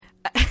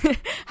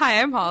Hi,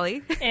 I'm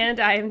Holly. And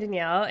I am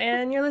Danielle,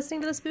 and you're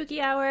listening to the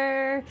Spooky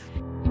Hour.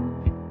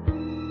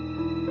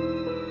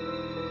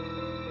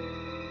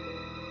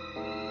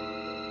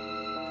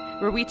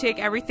 Where we take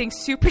everything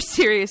super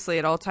seriously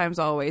at all times,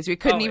 always. We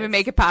couldn't even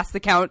make it past the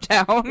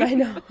countdown. I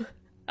know.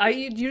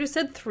 You just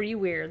said 3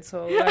 weird,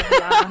 so I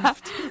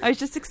laughed. I was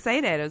just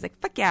excited. I was like,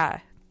 fuck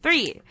yeah,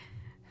 3.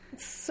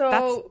 So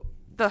that's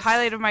the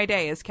highlight of my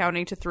day, is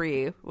counting to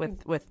 3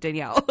 with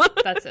Danielle.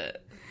 That's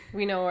it.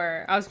 We know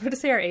I was going to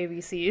say our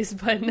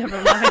ABCs, but never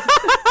mind.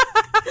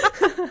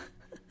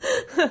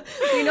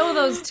 We know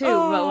those too,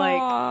 but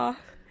like,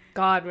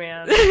 God,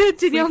 man.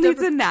 Danielle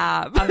needs a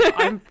nap.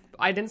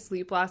 I didn't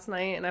sleep last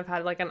night, and I've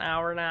had like an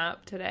hour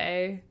nap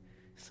today,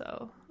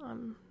 so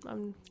I'm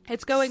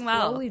it's going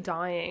well. Slowly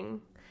dying.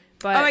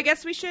 But I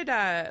guess we should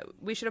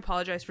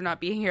apologize for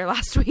not being here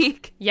last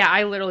week. Yeah,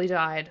 I literally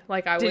died.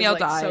 Like, Danielle was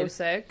like died. So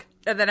sick.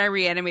 And then I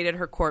reanimated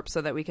her corpse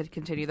so that we could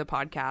continue the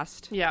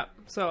podcast. Yeah,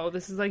 so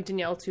this is like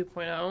Danielle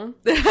 2.0.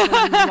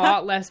 A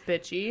lot less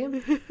bitchy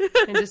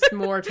and just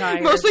more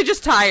tired. Mostly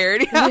just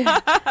tired. Yeah.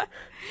 But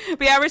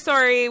yeah, we're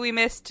sorry. We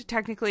missed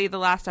technically the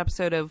last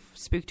episode of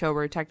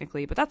Spooktober,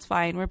 technically, but that's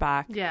fine. We're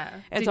back. Yeah.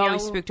 It's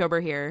always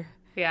Spooktober here.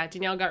 Yeah,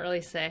 Danielle got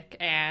really sick,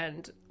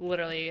 and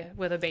literally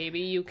with a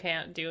baby, you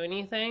can't do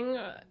anything.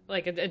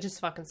 Like, it just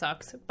fucking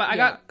sucks. But I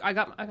got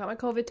my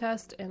COVID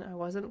test, and it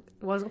wasn't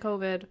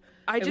COVID.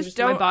 I just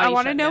don't. I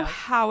want to know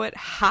how it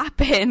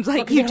happened.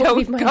 Like, you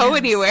don't go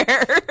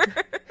anywhere.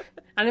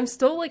 And I'm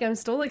still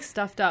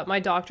stuffed up.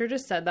 My doctor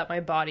just said that my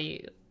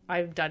body,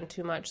 I've done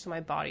too much, so my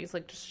body's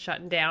like just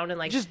shutting down and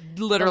like just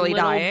literally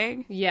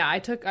dying. Yeah,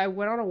 I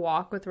went on a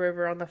walk with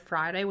River on the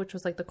Friday, which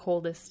was like the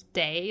coldest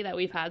day that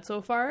we've had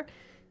so far.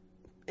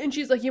 And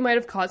she's like, you might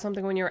have caught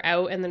something when you were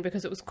out, and then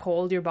because it was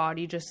cold, your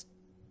body just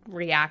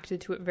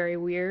reacted to it very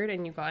weird,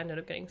 and you ended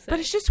up getting sick. But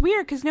it's just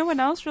weird because no one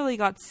else really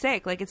got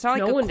sick. Like, it's not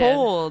like a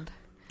cold.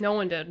 No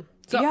one did.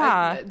 So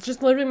yeah,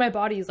 just literally my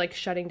body is like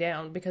shutting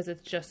down because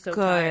it's just so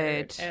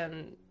tired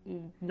and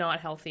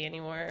not healthy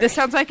anymore. This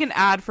sounds like an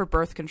ad for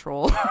birth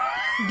control.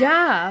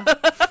 Yeah,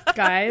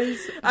 guys,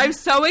 I'm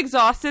so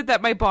exhausted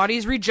that my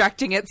body's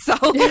rejecting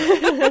itself.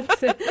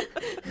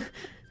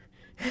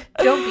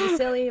 Don't be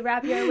silly.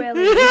 Wrap your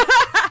willy.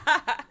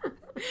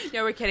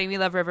 No, we're kidding. We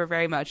love River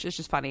very much. It's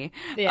just funny.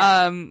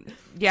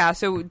 Yeah.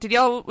 So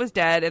Danielle was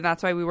dead, and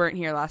that's why we weren't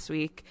here last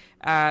week.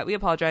 We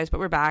apologize, but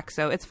we're back,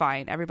 so it's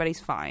fine. Everybody's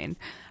fine.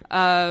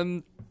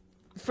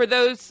 For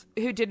those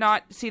who did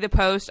not see the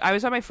post, I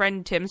was on my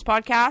friend Tim's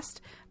podcast.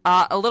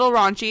 A little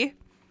raunchy.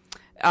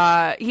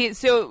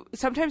 So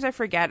sometimes I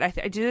forget. I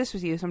do this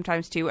with you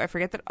sometimes too. I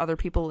forget that other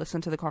people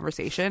listen to the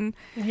conversation.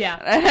 Yeah.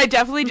 And I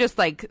definitely just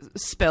like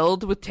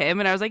spilled with Tim,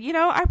 and I was like,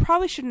 I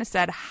probably shouldn't have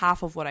said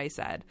half of what I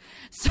said.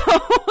 So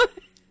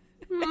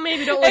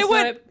maybe don't listen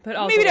to it, but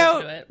also maybe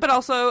don't. Do it. But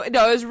also,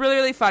 no, it was really,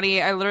 really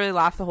funny. I literally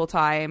laughed the whole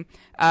time.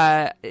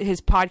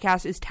 His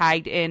podcast is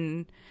tagged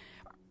in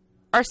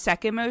our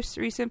second most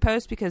recent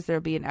post because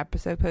there'll be an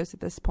episode post at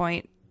this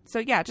point. So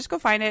yeah, just go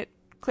find it,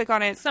 click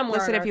on it, somewhere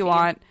listen if you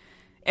want.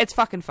 It's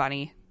fucking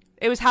funny.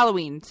 It was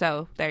Halloween,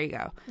 so there you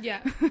go.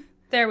 Yeah.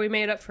 There, we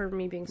made up for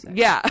me being sick.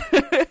 Yeah.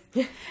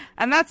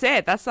 And that's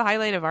it. That's the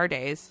highlight of our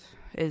days,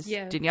 is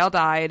Danielle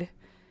died.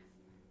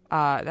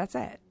 That's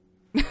it.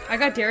 I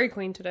got Dairy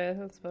Queen today.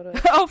 That's about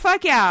it. Oh,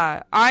 fuck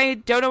yeah. I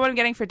don't know what I'm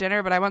getting for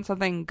dinner, but I want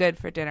something good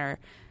for dinner.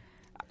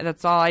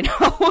 That's all I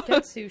know.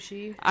 Get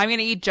sushi. I'm going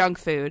to eat junk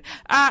food.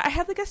 I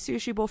had like a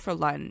sushi bowl for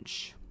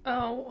lunch.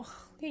 Oh,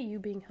 look at you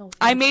being healthy.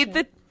 I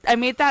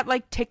made that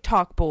like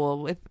TikTok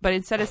bowl but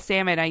instead of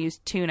salmon, I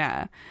used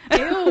tuna. Ew!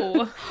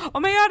 Oh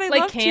my god, I like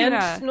love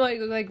canned, tuna.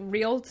 Like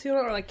real tuna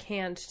or like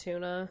canned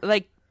tuna?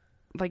 Like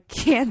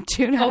canned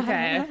tuna.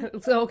 Okay,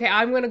 so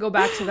I'm gonna go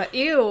back to the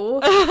ew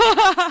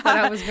that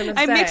I was gonna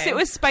say. I mixed it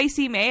with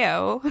spicy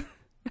mayo.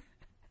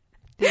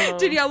 No.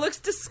 Danielle looks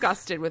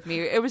disgusted with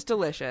me. It was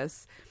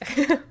delicious.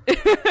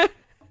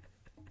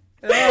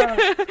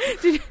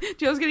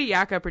 Danielle's gonna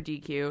yak up her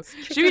DQ.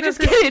 Should we just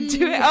get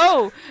into it?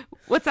 Oh,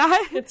 what's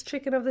that? It's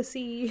chicken of the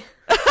sea.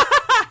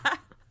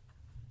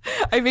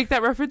 I make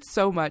that reference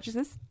so much. Is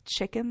this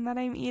chicken that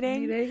I'm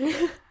eating?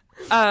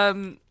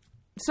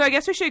 So I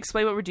guess we should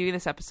explain what we're doing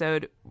this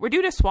episode. We're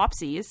doing a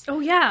swapsies.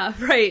 Oh yeah,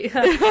 right.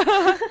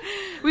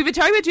 We've been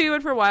talking about doing one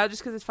for a while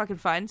just because it's fucking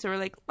fun. So we're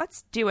like,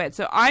 let's do it.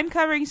 So I'm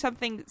covering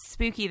something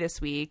spooky this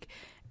week,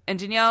 and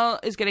Danielle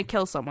is gonna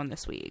kill someone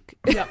this week.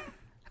 Yep.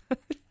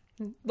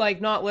 Like,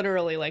 not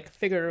literally, like,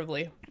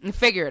 figuratively.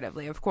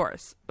 Figuratively, of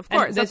course.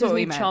 And that's what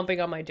we meant.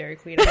 Chomping on my Dairy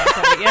Queen. I'm not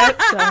trying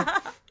yet,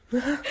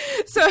 so.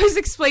 So I was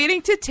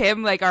explaining to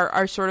Tim, like,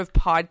 our sort of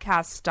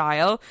podcast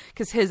style,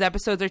 because his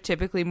episodes are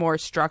typically more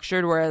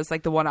structured, whereas,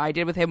 like, the one I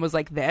did with him was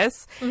like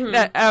this. Mm-hmm.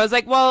 And I was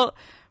like, well,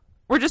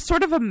 we're just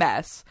sort of a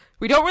mess.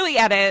 We don't really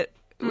edit.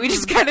 Mm-hmm. We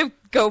just kind of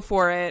go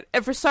for it.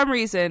 And for some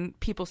reason,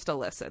 people still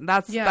listen.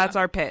 That's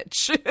our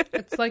pitch.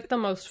 It's, like, the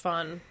most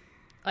fun.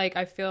 Like,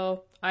 I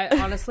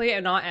honestly,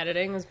 not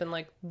editing has been,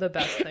 like, the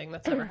best thing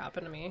that's ever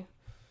happened to me.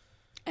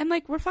 And,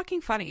 like, we're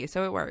fucking funny,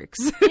 so it works.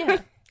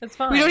 Yeah. It's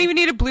fine. We don't even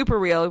need a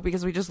blooper reel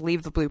because we just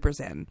leave the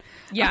bloopers in.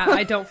 Yeah,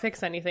 I don't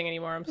fix anything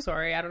anymore. I'm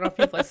sorry. I don't know if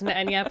you've listened to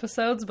any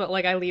episodes, but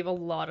like I leave a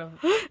lot of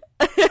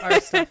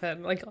our stuff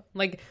in. Like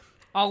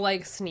I'll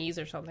like sneeze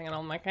or something, and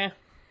I'm like,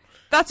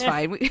 That's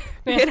fine.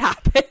 It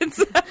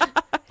happens.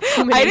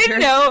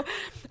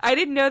 I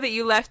didn't know that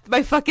you left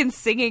my fucking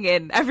singing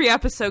in every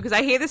episode because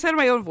I hear the sound of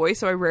my own voice,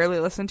 so I rarely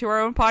listen to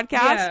our own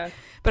podcast. Yeah.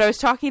 But I was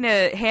talking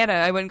to Hannah.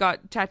 I went and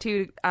got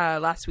tattooed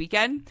last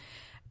weekend.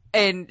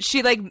 And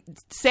she like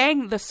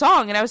sang the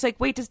song, and I was like,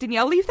 "Wait, does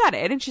Danielle leave that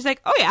in?" And she's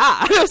like, "Oh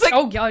yeah." And I was like,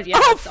 "Oh god, yeah."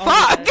 Oh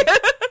fuck.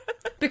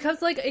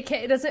 Because like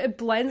it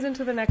blends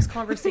into the next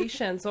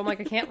conversation, so I'm like,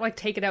 I can't like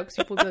take it out because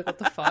people will be like, "What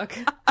the fuck?"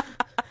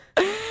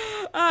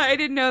 I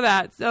didn't know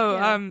that.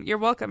 So you're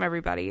welcome,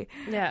 everybody.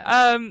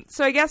 Yeah.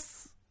 So I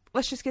guess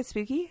let's just get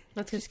spooky.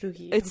 Let's get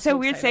spooky. It's so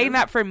weird saying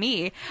that for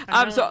me.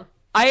 So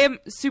I am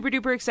super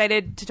duper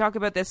excited to talk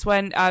about this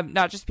one,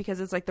 not just because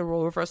it's like the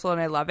role reversal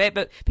and I love it,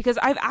 but because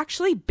I've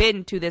actually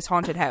been to this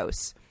haunted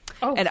house.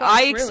 Oh, and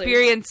I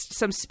experienced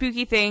some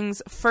spooky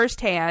things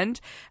firsthand.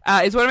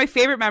 It's one of my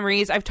favorite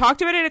memories. I've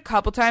talked about it a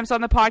couple times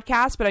on the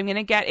podcast, but I'm going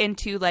to get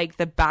into like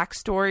the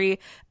backstory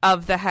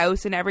of the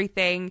house and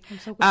everything.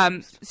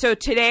 So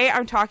today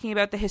I'm talking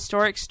about the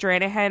historic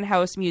Stranahan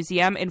House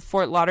Museum in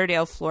Fort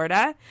Lauderdale,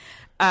 Florida.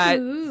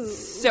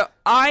 So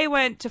I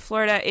went to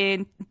Florida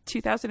in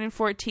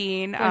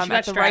 2014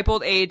 at the ripe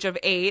old age of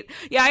 8.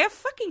 Yeah, I have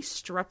fucking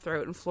strep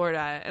throat in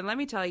Florida. And let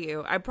me tell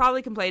you, I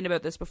probably complained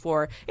about this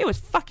before. It was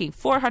fucking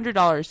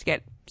 $400 to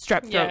get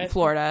strep throat in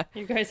Florida.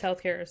 You guys'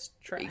 healthcare is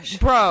trash.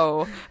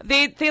 Bro,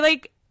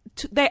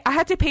 I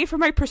had to pay for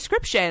my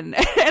prescription,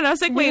 and I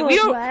was like, "Wait, we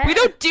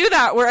don't do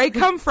that where I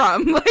come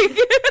from." Like,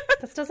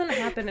 this doesn't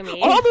happen to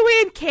me. All the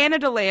way in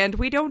Canada land,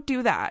 we don't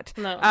do that.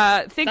 No,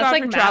 thank God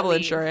for travel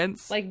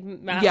insurance. Like,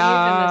 mat leave in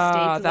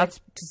the States,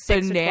 that's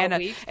like banana.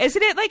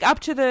 Isn't it like up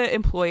to the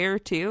employer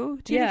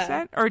too, to an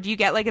extent, or do you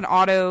get like an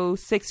auto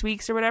 6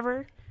 weeks or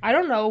whatever? I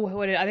don't know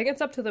what I think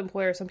it's up to the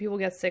employer. Some people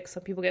get 6,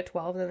 some people get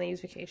 12, and then they use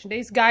vacation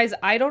days. Guys,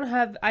 I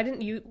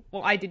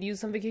did use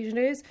some vacation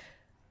days.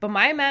 But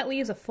my mat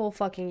leave is a full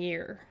fucking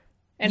year.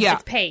 And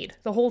it's paid.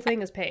 The whole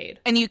thing is paid.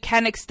 And you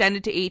can extend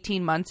it to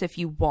 18 months if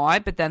you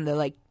want, but then the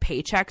like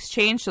paychecks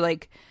change. So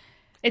like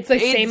it's like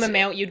same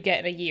amount you'd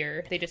get in a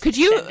year. They just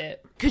extend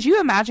it. Could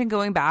you imagine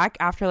going back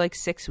after like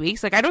 6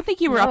 weeks? Like I don't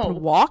think you were up and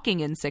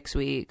walking in 6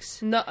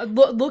 weeks. No,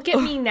 look at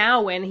me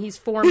now and he's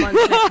 4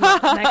 months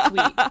next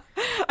week.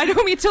 I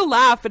don't mean to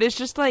laugh, but it's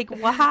just like,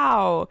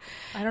 wow.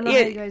 I don't know how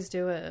you guys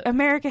do it.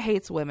 America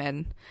hates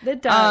women.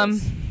 It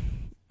does.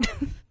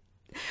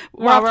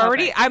 Well,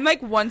 I'm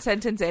like one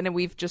sentence in and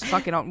we've just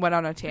fucking went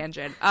on a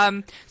tangent.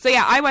 So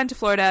yeah, I went to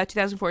Florida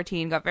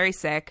 2014, got very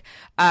sick.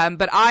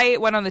 But I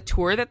went on the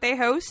tour that they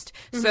host.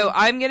 Mm-hmm. So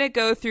I'm going to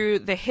go through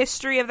the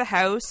history of the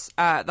house,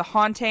 the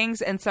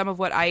hauntings, and some of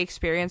what I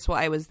experienced while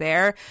I was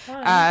there.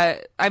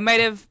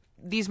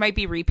 These might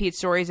be repeat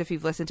stories if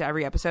you've listened to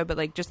every episode, but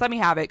like, just let me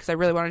have it because I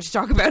really wanted to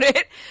talk about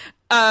it.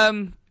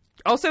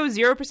 Also,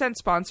 0%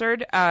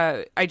 sponsored.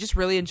 I just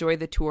really enjoyed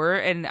the tour,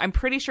 and I'm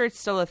pretty sure it's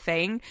still a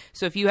thing.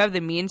 So if you have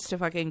the means to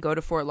fucking go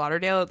to Fort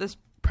Lauderdale at this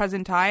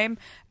present time,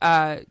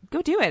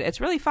 go do it.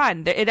 It's really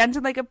fun. It ends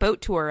in like a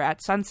boat tour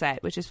at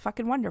sunset, which is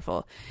fucking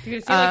wonderful. Did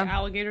you see like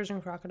alligators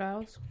and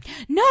crocodiles?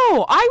 No,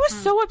 I was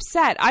so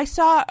upset. I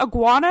saw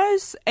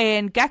iguanas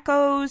and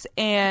geckos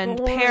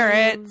and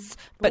parrots,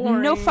 but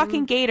no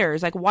fucking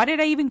gators. Like, why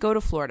did I even go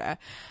to Florida?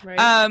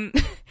 Right.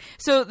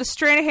 So the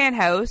Stranahan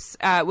House,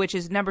 which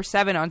is number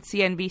 7 on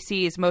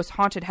CNBC's Most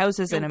Haunted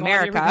Houses in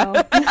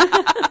America.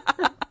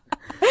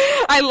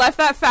 I left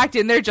that fact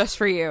in there just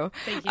for you.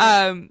 Thank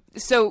you.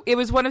 So it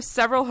was one of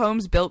several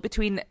homes built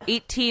between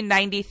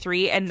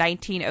 1893 and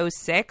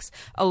 1906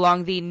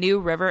 along the New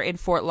River in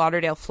Fort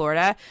Lauderdale,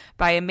 Florida,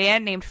 by a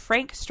man named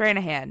Frank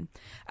Stranahan.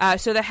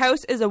 So the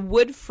house is a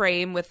wood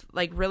frame with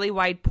like really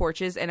wide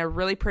porches and a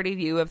really pretty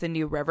view of the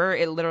New River.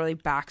 It literally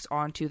backs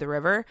onto the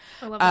river.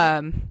 I love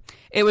that.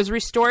 It was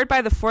restored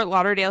by the Fort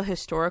Lauderdale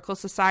Historical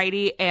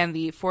Society and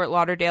the Fort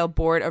Lauderdale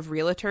Board of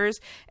Realtors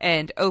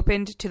and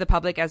opened to the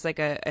public as like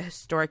a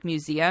historic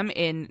museum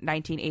in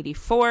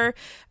 1984.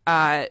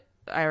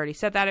 I already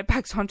said that. It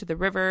backs onto the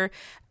river.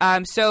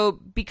 So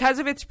because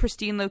of its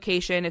pristine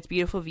location, its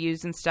beautiful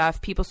views and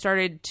stuff, people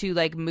started to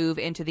like move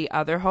into the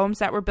other homes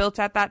that were built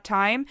at that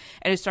time,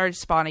 and it started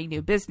spawning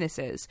new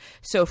businesses.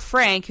 So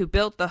Frank, who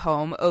built the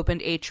home,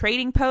 opened a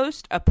trading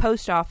post, a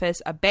post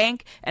office, a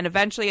bank, and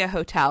eventually a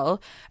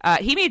hotel.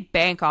 He made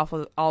bank off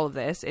of all of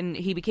this, and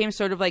he became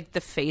sort of like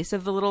the face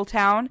of the little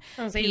town.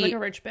 Oh, so he's like a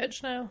rich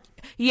bitch now?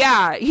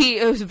 Yeah,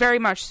 it was very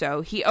much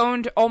so. He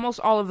owned almost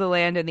all of the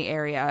land in the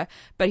area,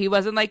 but he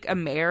wasn't like a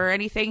mayor or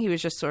anything. He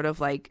was just sort of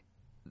like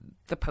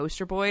the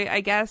poster boy,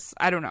 I guess.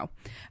 I don't know.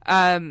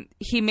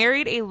 He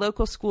married a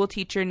local school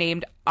teacher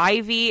named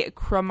Ivy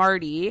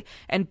Cromartie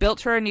and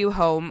built her a new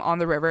home on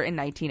the river in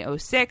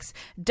 1906,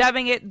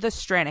 dubbing it the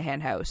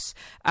Stranahan House.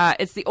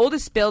 It's the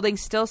oldest building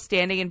still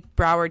standing in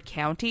Broward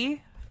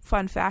County.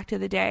 Fun fact of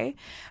the day.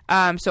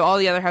 So all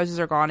the other houses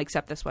are gone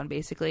except this one,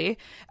 basically.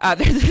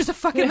 There's a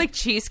fucking like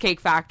cheesecake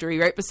factory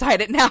right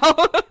beside it now.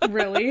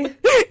 Really?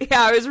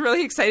 Yeah, I was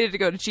really excited to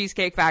go to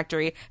Cheesecake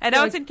Factory, and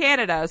now it's in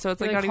Canada, so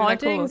it's like not even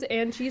that cool. Hauntings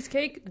and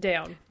cheesecake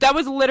down. That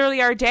was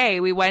literally our day.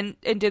 We went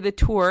and did the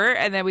tour,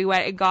 and then we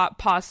went and got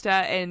pasta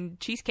and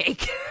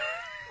cheesecake.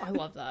 I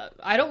love that.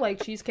 I don't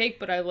like cheesecake,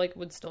 but I like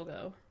would still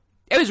go.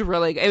 It was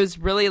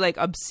really like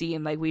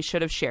obscene. Like we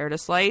should have shared a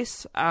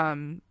slice.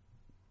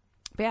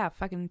 But yeah,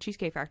 fucking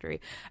Cheesecake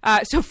Factory.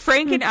 So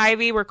Frank and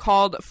Ivy were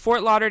called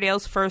Fort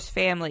Lauderdale's first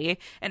family,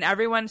 and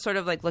everyone sort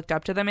of like looked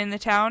up to them in the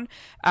town.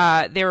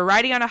 They were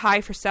riding on a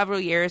high for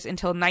several years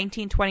until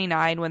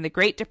 1929, when the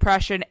Great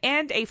Depression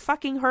and a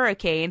fucking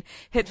hurricane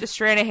hit the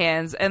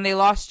Stranahans, and they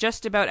lost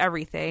just about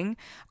everything.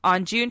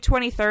 On June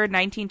 23rd,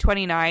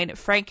 1929,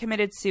 Frank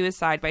committed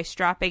suicide by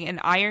strapping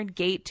an iron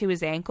gate to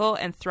his ankle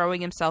and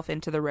throwing himself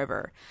into the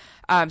river.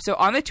 So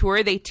on the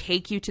tour, they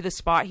take you to the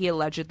spot he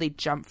allegedly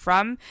jumped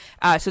from.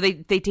 So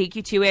they take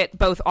you to it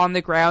both on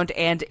the ground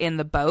and in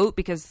the boat,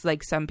 because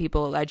like some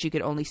people allege you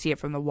could only see it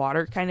from the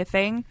water kind of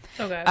thing.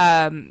 Okay.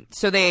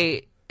 So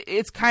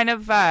it's kind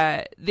of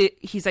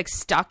he's like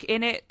stuck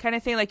in it kind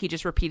of thing. Like he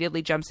just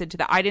repeatedly jumps into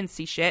the. I didn't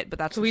see shit, but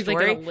that's so the he's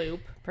story. Like in a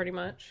loop, pretty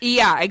much.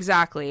 Yeah,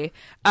 exactly.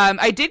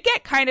 I did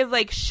get kind of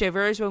like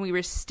shivers when we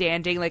were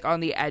standing like on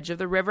the edge of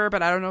the river,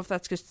 but I don't know if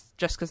that's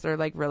just because they're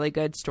like really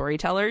good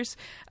storytellers.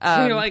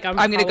 You're like, I'm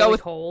gonna go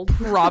with cold.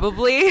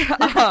 Probably.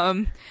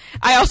 I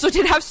also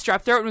did have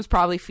strep throat and was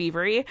probably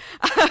fevery.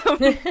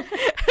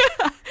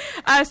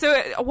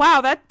 So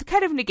wow, that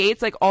kind of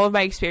negates like all of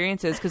my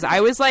experiences, because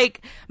I was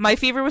like, my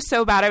fever was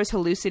so bad I was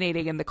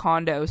hallucinating in the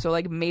condo. So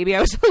like maybe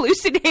I was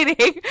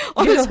hallucinating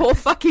on this whole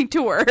fucking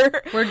tour.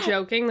 We're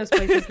joking. This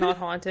place is not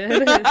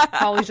haunted.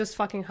 Holly's just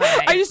fucking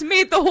high. I just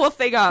made the whole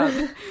thing up.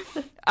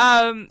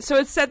 So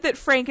it's said that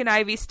Frank and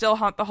Ivy still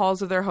haunt the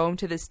halls of their home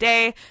to this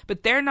day,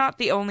 but they're not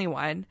the only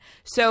one.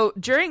 So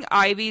during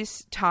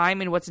Ivy's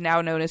time in what's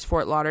now known as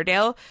Fort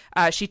Lauderdale,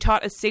 she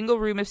taught a single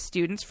room of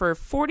students for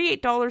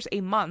 $48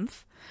 a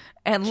month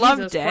and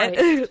loved it.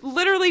 Christ.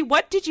 Literally,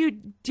 what did you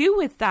do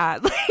with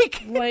that?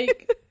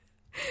 Like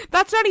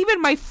that's not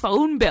even my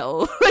phone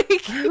bill.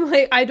 Like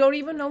I don't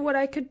even know what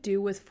I could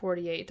do with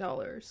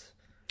 $48.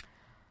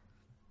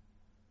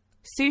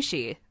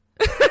 Sushi.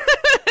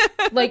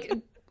 Like,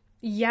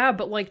 yeah,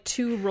 but like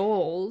 2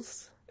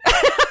 rolls.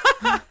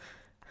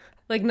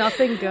 Like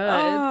nothing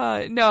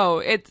good.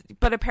 No,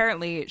 but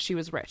apparently she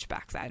was rich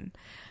back then.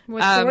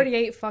 With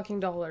 $48 fucking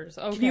dollars.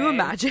 Okay. Can you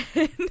imagine?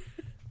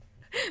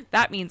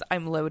 That means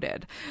I'm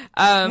loaded.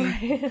 So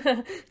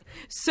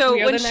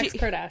we are when the next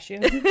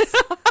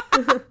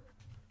Kardashians.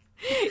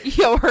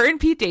 Yo, her and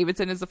Pete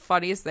Davidson is the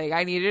funniest thing.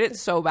 I needed it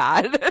so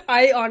bad.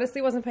 I honestly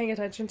wasn't paying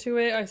attention to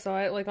it. I saw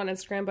it like on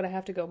Instagram, but I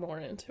have to go more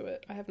into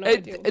it. I have no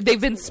idea.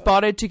 They've been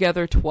spotted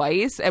together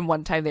twice, and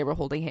one time they were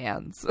holding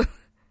hands.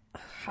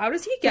 How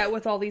does he get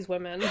with all these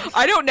women?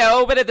 I don't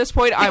know, but at this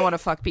point, I want to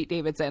fuck Pete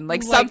Davidson.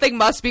 Like something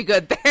must be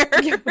good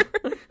there.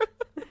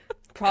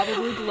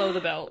 Probably below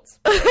the belts.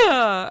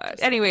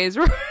 Anyways,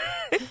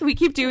 we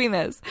keep doing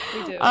this.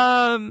 We do.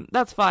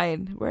 That's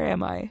fine. Where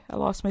am I? I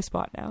lost my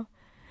spot now.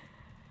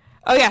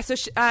 Oh, yeah. So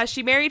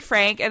she married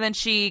Frank, and then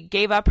she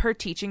gave up her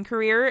teaching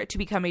career to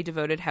become a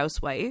devoted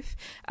housewife.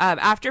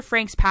 After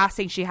Frank's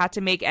passing, she had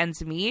to make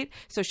ends meet.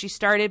 So she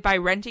started by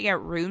renting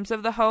out rooms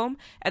of the home,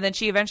 and then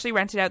she eventually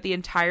rented out the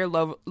entire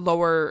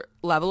lower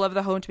level of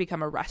the home to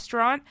become a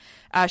restaurant.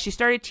 She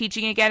started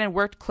teaching again and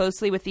worked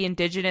closely with the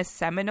indigenous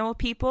Seminole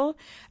people.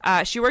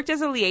 She worked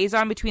as a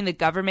liaison between the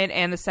government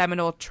and the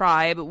Seminole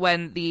tribe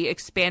when the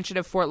expansion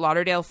of Fort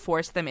Lauderdale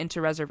forced them into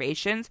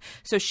reservations.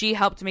 So she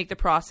helped make the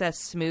process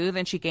smooth,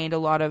 and she gained a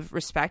lot of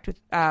respect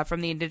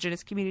from the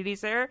indigenous communities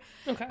there.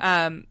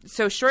 Okay.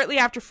 So shortly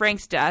after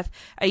Frank's death,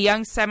 a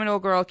young Seminole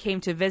girl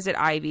came to visit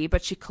Ivy,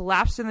 but she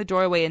collapsed in the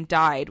doorway and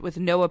died with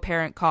no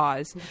apparent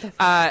cause.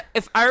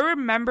 If I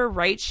remember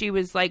right, she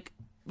was like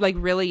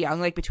really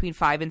young, like between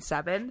 5 and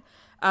 7.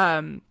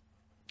 And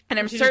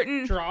I'm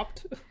certain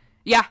dropped.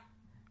 Yeah,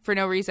 for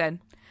no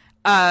reason.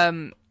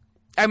 I'm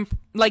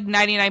like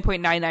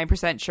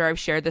 99.99% sure I've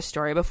shared this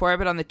story before,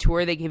 but on the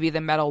tour they give you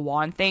the metal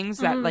wand things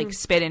that like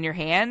spin in your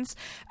hands.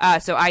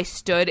 So I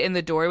stood in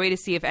the doorway to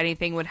see if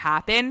anything would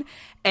happen,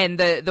 and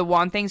the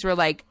wand things were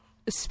like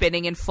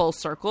spinning in full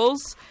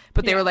circles,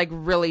 but they were like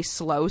really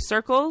slow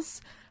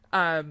circles.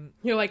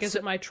 You're like, is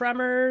it my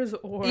tremors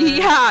or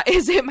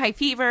is it my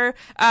fever?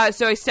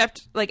 So I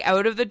stepped like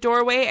out of the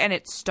doorway and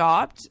it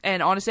stopped,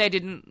 and honestly I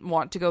didn't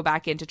want to go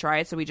back in to try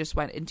it, so we just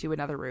went into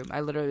another room.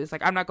 I literally was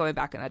like, I'm not going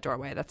back in that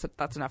doorway.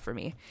 That's enough for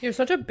me. You're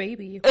such a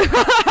baby.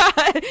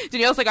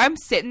 Danielle's like, I'm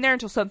sitting there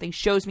until something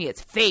shows me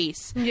its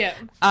face. Yeah.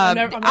 I'm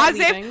not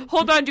leaving.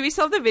 Hold on, do we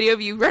still have the video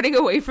of you running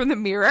away from the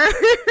mirror?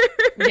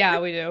 Yeah,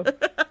 we do.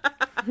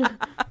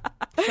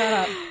 Shut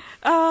up.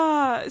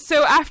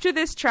 So after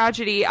this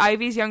tragedy,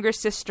 Ivy's younger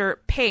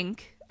sister,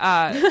 Pink,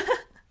 I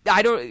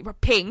was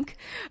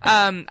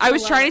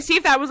trying to see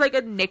if that was like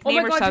a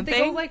nickname or something.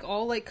 Did they go like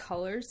all like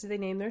colors? Did they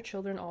name their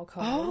children all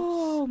colors?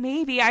 Oh,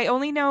 maybe. I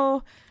only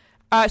know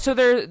So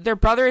their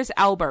brother is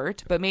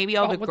Albert, but maybe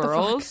all the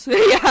girls.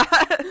 Yeah,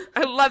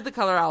 I love the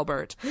color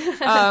Albert.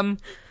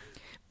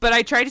 But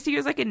I tried to see it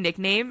as like a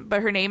nickname,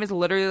 but her name is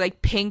literally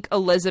like Pink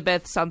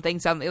Elizabeth something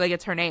something. Like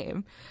it's her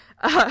name.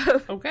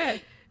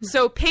 Okay.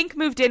 So Pink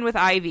moved in with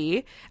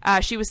Ivy.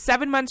 She was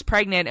 7 months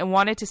pregnant and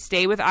wanted to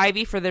stay with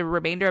Ivy for the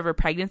remainder of her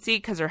pregnancy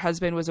because her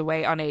husband was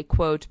away on a,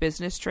 quote,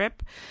 business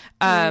trip.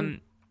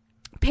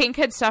 Pink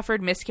had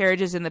suffered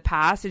miscarriages in the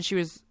past, and she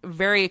was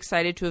very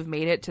excited to have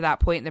made it to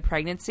that point in the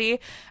pregnancy.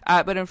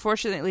 But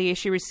unfortunately,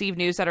 she received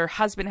news that her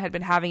husband had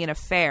been having an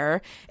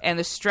affair, and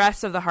the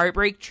stress of the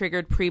heartbreak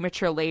triggered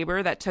premature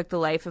labor that took the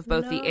life of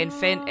both the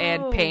infant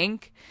and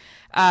Pink.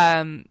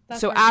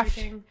 So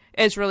after,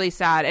 it's really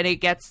sad, and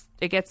it gets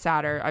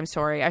sadder. I'm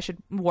sorry.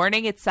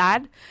 Warning, it's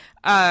sad.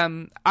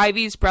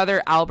 Ivy's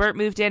brother Albert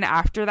moved in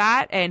after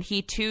that, and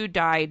he too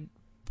died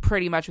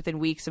pretty much within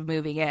weeks of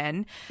moving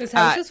in. His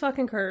house is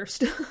fucking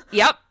cursed.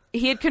 Yep.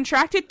 He had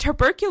contracted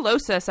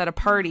tuberculosis at a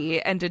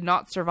party and did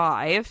not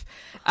survive.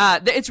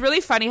 It's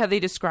really funny how they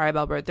describe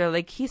Albert. They're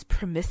like, he's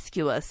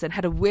promiscuous and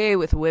had a way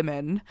with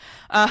women.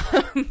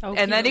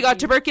 And then he got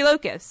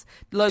tuberculosis.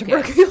 What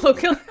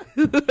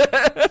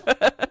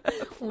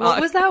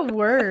was that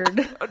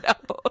word? I don't know.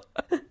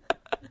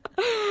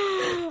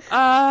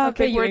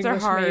 Okay, big words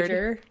English are hard.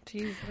 Major.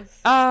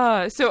 Jesus.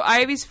 So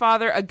Ivy's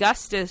father,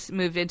 Augustus,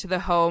 moved into the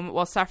home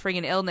while suffering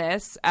an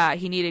illness.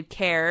 He needed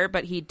care,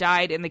 but he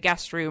died in the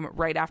guest room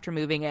right after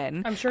moving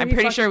in. I'm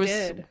pretty sure it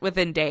was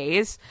within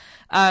days.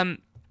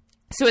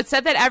 So it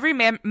said that every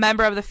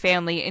member of the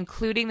family,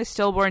 including the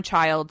stillborn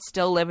child,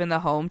 still live in the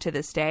home to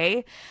this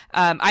day.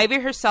 Ivy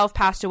herself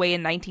passed away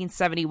in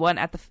 1971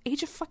 at the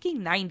age of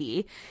fucking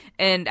 90,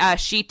 and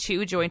she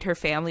too joined her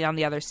family on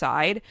the other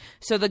side.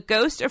 So the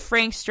ghost of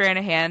Frank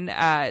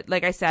Stranahan,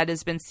 like I said,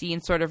 has been seen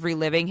sort of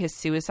reliving his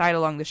suicide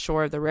along the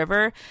shore of the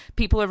river.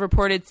 People have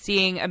reported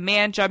seeing a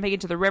man jumping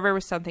into the river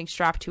with something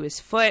strapped to his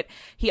foot.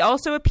 He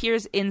also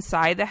appears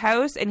inside the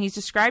house, and he's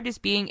described as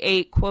being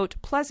a, quote,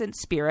 pleasant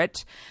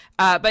spirit.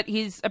 But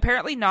he's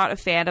apparently not a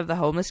fan of the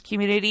homeless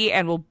community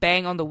and will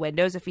bang on the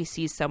windows if he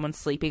sees someone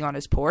sleeping on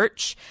his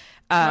porch.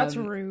 That's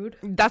rude.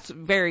 That's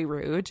very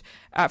rude.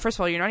 First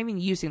of all, you're not even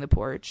using the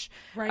porch.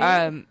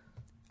 Right.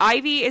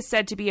 Ivy is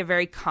said to be a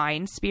very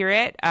kind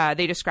spirit.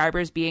 They describe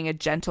her as being a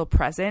gentle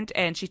present,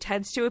 and she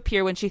tends to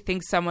appear when she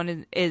thinks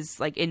someone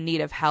is like in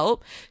need of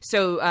help.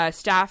 So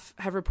staff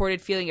have reported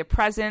feeling a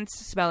presence,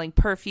 smelling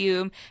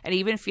perfume, and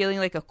even feeling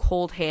like a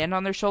cold hand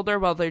on their shoulder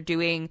while they're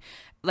doing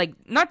like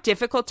not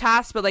difficult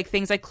tasks, but like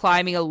things like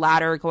climbing a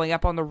ladder, going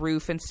up on the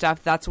roof and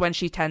stuff. That's when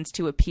she tends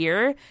to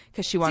appear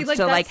because she wants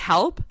to like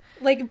help.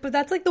 Like, but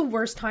that's like the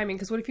worst timing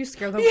because what if you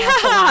scare them?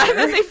 Yeah, and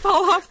then they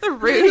fall off the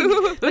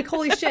roof. Like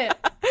holy shit!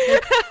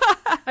 Like,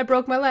 I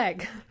broke my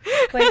leg.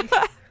 Like,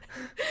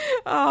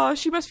 oh,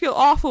 she must feel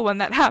awful when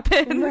that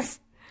happens.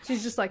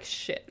 She's just like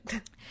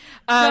shit.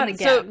 Not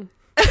again.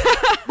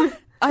 So,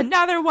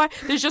 another one.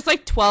 There's just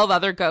like 12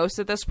 other ghosts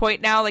at this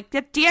point now. Like,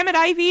 damn it,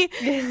 Ivy.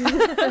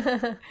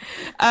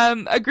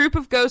 A group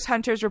of ghost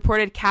hunters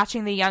reported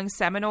catching the young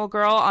Seminole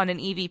girl on an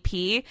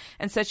EVP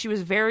and said she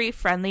was very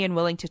friendly and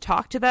willing to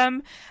talk to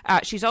them.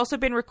 She's also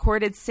been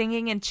recorded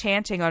singing and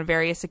chanting on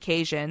various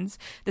occasions.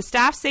 The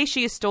staff say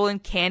she has stolen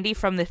candy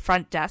from the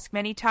front desk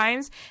many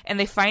times, and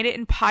they find it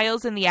in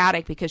piles in the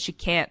attic because she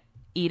can't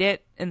eat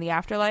it in the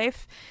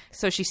afterlife,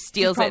 so she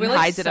steals it and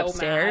hides it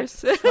upstairs.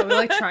 She's probably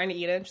like trying to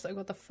eat it and she's like,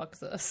 what the fuck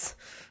is this?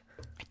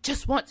 I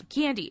just want some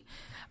candy.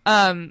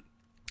 The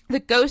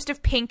ghost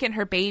of Pink and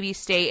her baby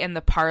stay in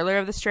the parlor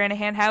of the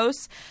Stranahan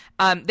house.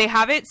 They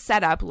have it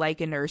set up like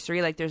a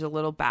nursery, like there's a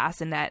little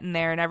bassinet in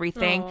there and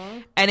everything.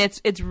 Aww. And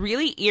it's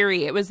really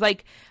eerie. It was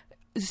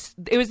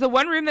the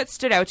one room that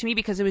stood out to me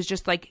because it was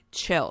just like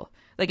chill.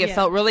 Like, it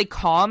felt really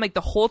calm. Like, the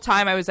whole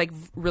time I was, like,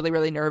 really,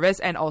 really nervous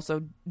and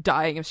also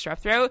dying of strep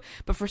throat.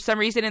 But for some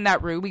reason in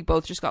that room, we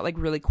both just got, like,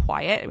 really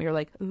quiet. And we were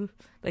like, ooh.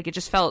 Like, it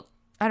just felt,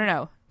 I don't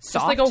know,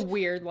 soft. Just, like, a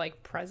weird,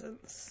 like,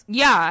 presence.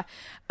 Yeah.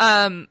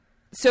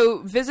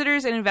 So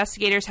visitors and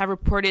investigators have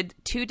reported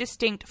 2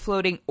 distinct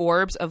floating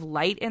orbs of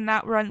light in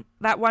that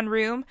one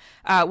room.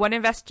 One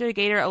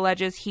investigator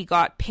alleges he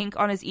got Pink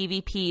on his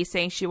EVP,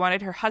 saying she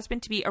wanted her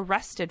husband to be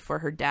arrested for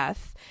her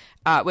death.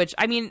 Which,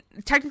 I mean,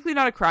 technically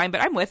not a crime, but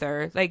I'm with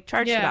her. Like,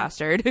 charge the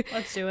bastard.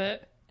 Let's do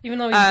it. Even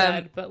though he's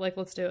dead, but, like,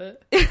 let's do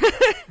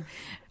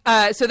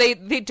it. So they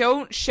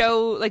don't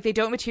show, like, they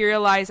don't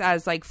materialize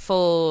as, like,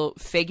 full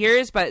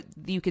figures, but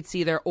you could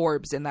see their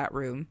orbs in that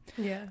room.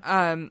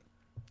 Yeah.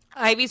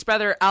 Ivy's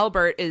brother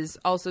Albert is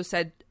also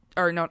said,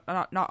 or not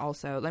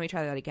also, let me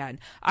try that again.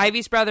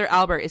 Ivy's brother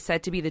Albert is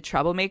said to be the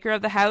troublemaker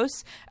of the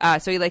house.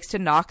 So he likes to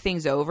knock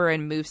things over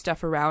and move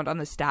stuff around on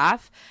the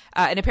staff.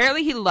 And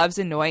apparently he loves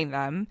annoying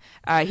them.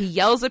 He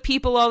yells at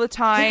people all the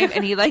time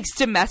and he likes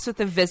to mess with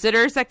the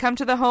visitors that come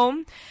to the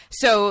home.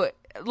 So,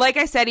 like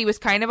I said, he was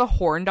kind of a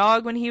horn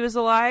dog when he was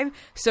alive.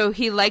 So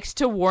he likes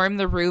to warm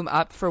the room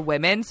up for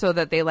women so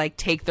that they like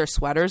take their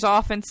sweaters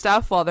off and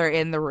stuff while they're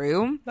in the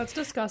room. That's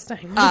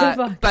disgusting. What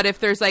the fuck? But if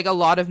there's like a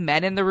lot of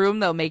men in the room,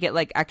 they'll make it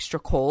like extra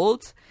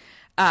cold.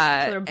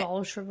 Their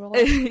balls shriveled.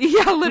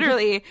 Yeah,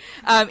 literally.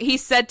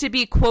 He's said to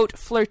be, quote,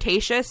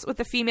 flirtatious with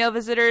the female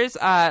visitors.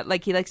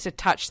 Like, he likes to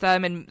touch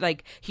them, and,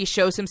 like, he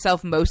shows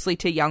himself mostly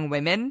to young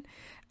women.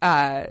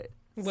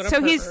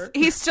 So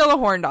he's still a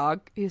horn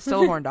dog. He's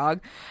still a horn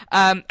dog.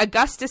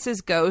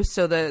 Augustus's ghost,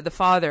 so the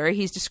father,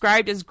 he's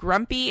described as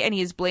grumpy, and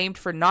he is blamed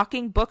for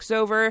knocking books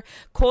over,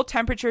 cold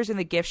temperatures in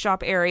the gift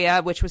shop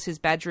area, which was his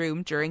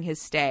bedroom during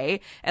his stay.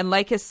 And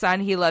like his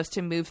son, he loves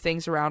to move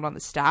things around on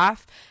the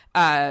staff.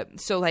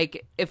 So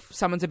like if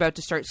someone's about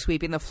to start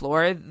sweeping the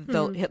floor,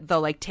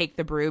 they'll like take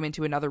the broom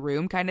into another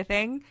room, kind of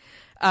thing.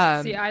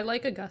 See, I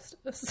like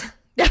Augustus.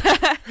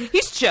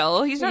 He's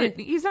chill. He's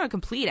not a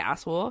complete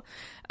asshole.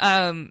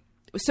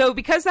 So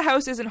because the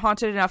house isn't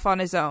haunted enough on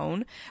his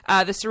own,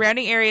 the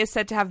surrounding area is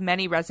said to have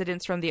many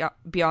residents from the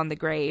beyond the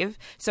grave.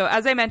 So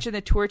as I mentioned,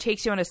 the tour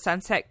takes you on a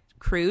sunset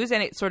cruise,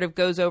 and it sort of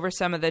goes over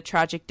some of the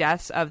tragic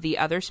deaths of the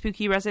other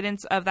spooky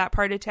residents of that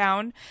part of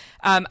town.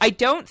 I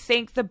don't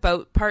think the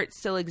boat part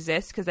still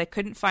exists because I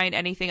couldn't find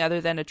anything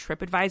other than a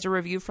TripAdvisor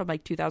review from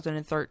like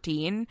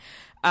 2013.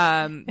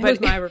 It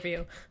was my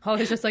review. I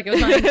was just like, it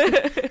was mine.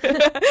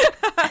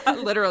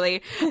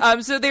 Literally.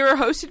 So they were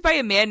hosted by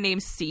a man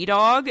named Sea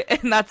Dog,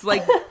 and that's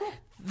like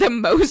the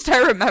most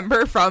I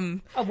remember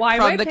from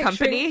the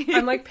company.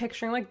 I'm like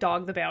picturing like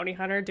Dog the Bounty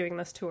Hunter doing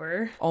this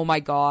tour. Oh my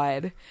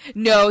god.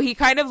 No, he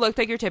kind of looked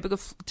like your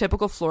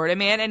typical Florida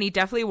man, and he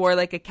definitely wore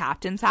like a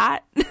captain's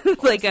hat.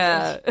 Like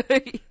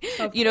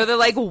the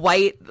like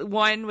white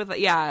one with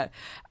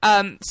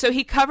so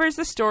he covers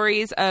the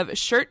stories of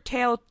Shirt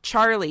Tail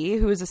Charlie,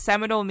 who is a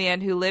Seminole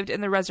man who lived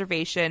in the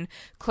reservation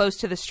close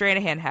to the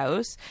Stranahan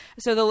house.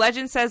 So the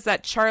legend says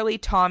that Charlie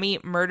Tommy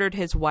murdered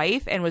his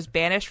wife and was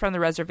banished from the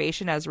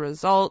reservation as a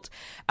result.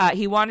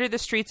 He wandered the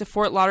streets of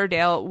Fort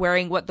Lauderdale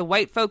wearing what the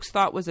white folks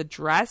thought was a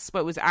dress,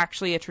 but was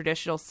actually a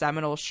traditional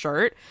Seminole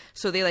shirt.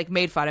 So they like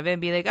made fun of him,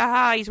 be like,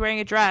 "Aha, he's wearing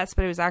a dress,"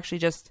 but it was actually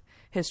just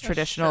his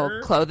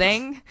traditional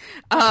clothing.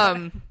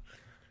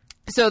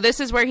 So this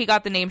is where he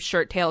got the name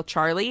Shirt Tail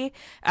Charlie.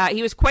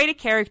 He was quite a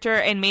character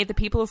and made the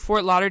people of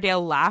Fort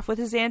Lauderdale laugh with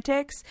his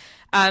antics.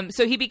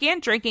 So he began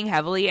drinking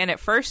heavily, and at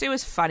first it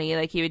was funny.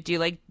 Like, he would do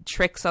like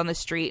tricks on the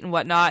street and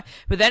whatnot,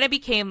 but then it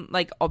became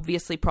like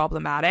obviously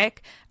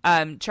problematic.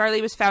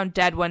 Charlie was found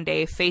dead one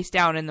day, face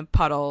down in the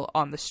puddle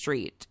on the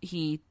street.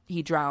 He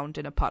drowned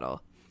in a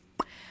puddle.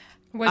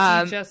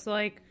 Was he just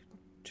like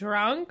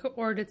drunk,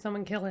 or did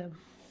someone kill him?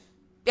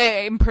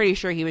 I'm pretty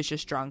sure he was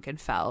just drunk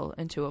and fell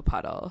into a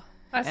puddle.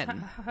 That's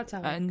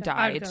how and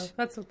died.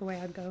 That's the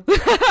way I'd go.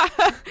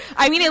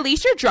 I mean, at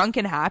least you're drunk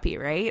and happy,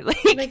 right?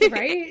 Like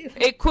right?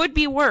 It could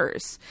be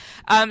worse.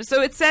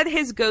 So it said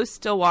his ghost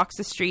still walks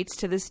the streets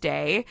to this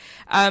day.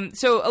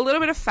 So a little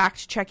bit of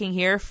fact checking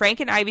here. Frank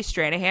and Ivy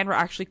Stranahan were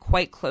actually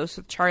quite close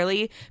with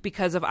Charlie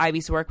because of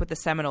Ivy's work with the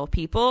Seminole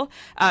people.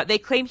 They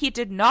claim he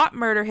did not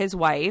murder his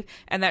wife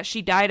and that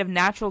she died of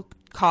natural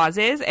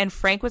causes, and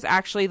Frank was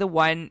actually the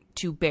one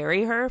to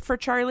bury her for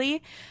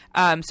Charlie.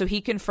 So he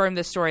confirmed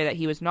the story that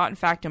he was not in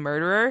fact a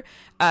murderer.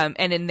 And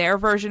in their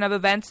version of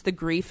events, the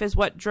grief is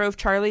what drove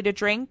Charlie to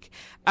drink.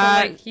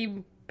 Like,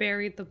 he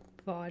buried the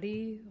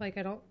body?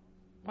 Like,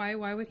 why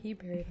would he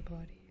bury the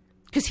body?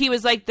 Because he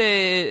was like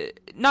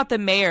not the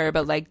mayor,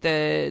 but like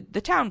the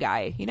town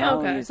guy, you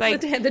know? Okay. He was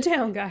like the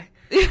town guy.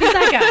 He's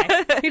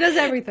that guy. He does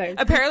everything.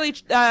 Apparently,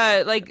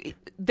 like,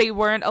 they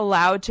weren't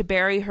allowed to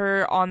bury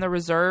her on the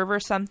reserve or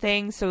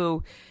something,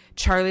 so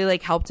Charlie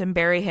like helped him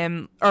bury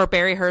her,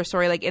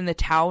 like in the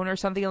town or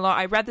something.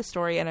 I read the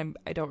story and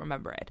I don't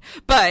remember it,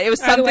 but it was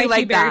something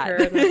like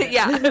that.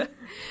 Yeah.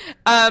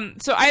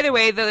 So either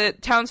way, the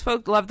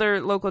townsfolk loved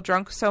their local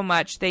drunk so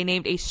much they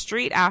named a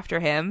street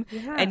after him.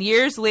 Yeah. And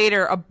years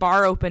later, a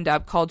bar opened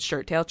up called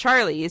Shirt Tail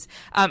Charlie's.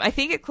 I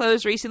think it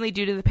closed recently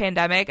due to the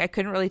pandemic. I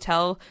couldn't really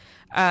tell.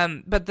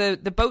 But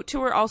the boat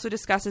tour also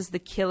discusses the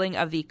killing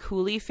of the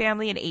Cooley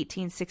family in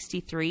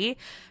 1863.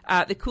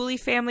 The Cooley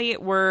family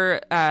were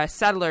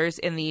settlers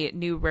in the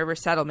New River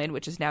Settlement,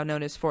 which is now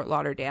known as Fort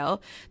Lauderdale.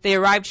 They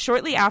arrived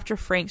shortly after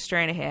Frank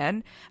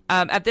Stranahan.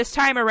 At this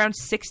time, around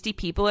 60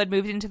 people had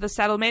moved into the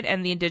settlement,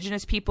 and the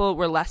indigenous people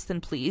were less than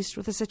pleased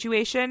with the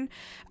situation.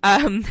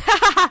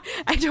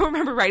 I don't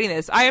remember writing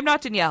this. I am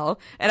not Danielle,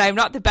 and I'm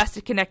not the best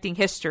at connecting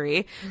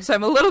history, so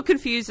I'm a little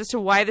confused as to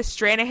why the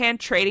Stranahan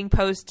trading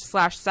post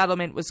 /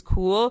 settlement was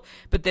cool,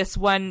 but this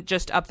one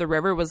just up the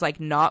river was like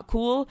not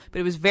cool.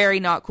 But it was very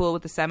not cool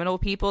with the Seminole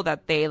people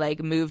that they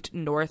like moved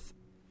north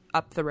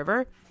up the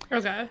river.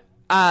 Okay.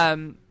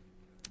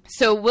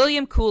 So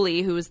William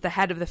Cooley, who was the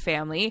head of the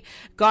family,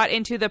 got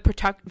into the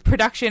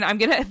production.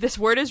 This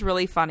word is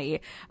really funny.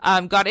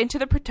 Got into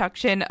the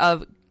production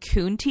of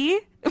coontie,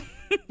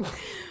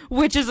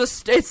 which is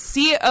it's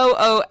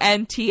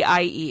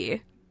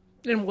COONTIE.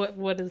 And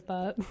what is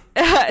that?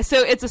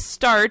 So it's a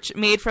starch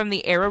made from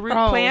the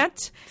arrowroot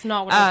plant. It's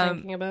not what I was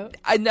thinking about.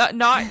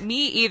 Not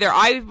me either.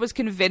 I was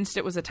convinced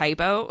it was a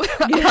typo.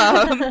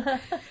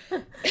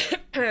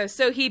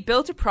 So he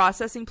built a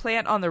processing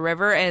plant on the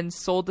river and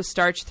sold the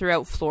starch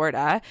throughout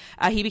Florida.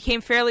 He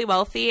became fairly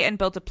wealthy and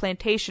built a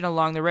plantation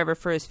along the river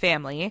for his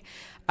family.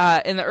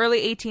 In the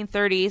early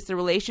 1830s, the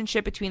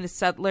relationship between the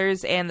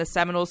settlers and the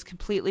Seminoles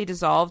completely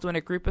dissolved when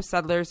a group of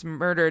settlers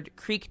murdered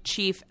Creek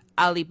Chief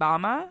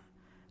Alabama.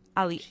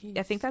 I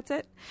think that's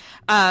it.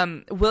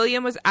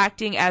 William was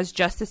acting as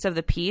Justice of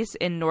the Peace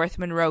in North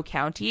Monroe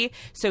County,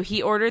 so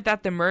he ordered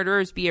that the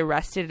murderers be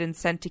arrested and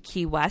sent to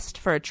Key West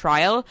for a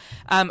trial.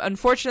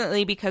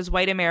 Unfortunately, because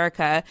white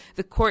America,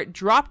 the court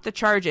dropped the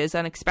charges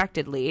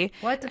unexpectedly.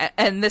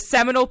 And the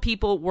Seminole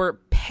people were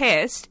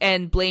pissed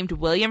and blamed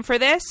William for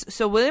this.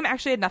 So William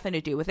actually had nothing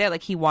to do with it.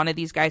 Like, he wanted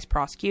these guys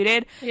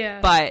prosecuted.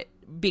 Yeah. But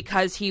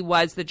because he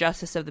was the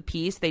Justice of the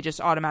Peace, they just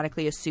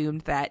automatically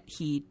assumed that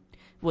he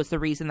was the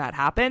reason that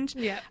happened.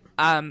 Yeah.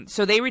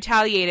 So they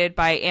retaliated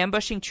by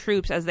ambushing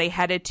troops as they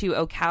headed to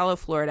Ocala,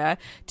 Florida,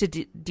 to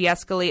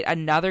de-escalate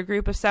another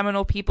group of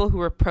Seminole people who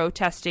were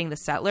protesting the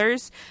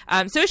settlers.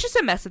 So it's just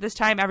a mess at this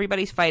time.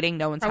 Everybody's fighting.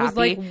 No one's happy. I was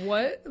like,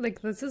 what?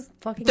 Like, this is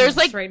fucking There's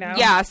nuts like, right now.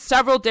 Yeah,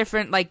 several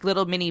different like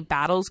little mini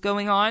battles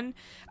going on.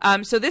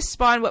 So this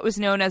spawned what was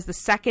known as the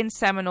Second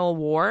Seminole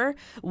War.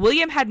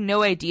 William had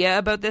no idea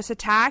about this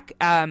attack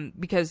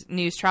because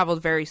news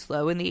traveled very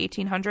slow in the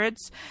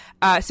 1800s.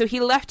 So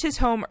he left his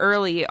home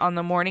early on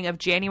the morning of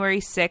January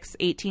 6,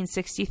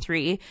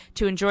 1863,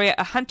 to enjoy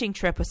a hunting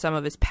trip with some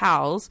of his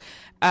pals.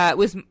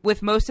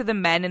 With most of the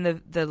men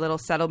in the little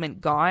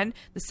settlement gone,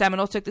 the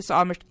Seminoles took this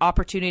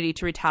opportunity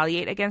to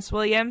retaliate against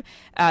William.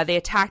 They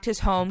attacked his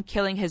home,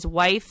 killing his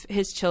wife,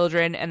 his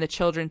children, and the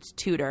children's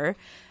tutor.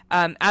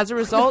 As a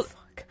result...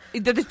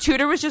 The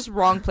tutor was just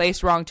wrong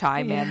place, wrong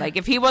time, man. Like,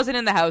 if he wasn't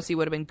in the house, he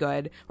would have been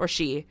good. Or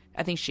she.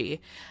 I think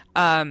she.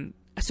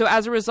 So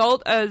as a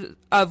result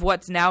of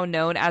what's now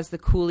known as the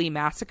Cooley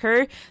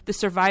Massacre, the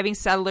surviving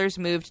settlers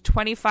moved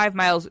 25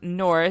 miles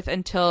north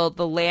until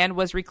the land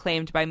was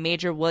reclaimed by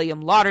Major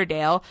William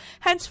Lauderdale,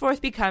 henceforth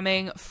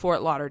becoming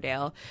Fort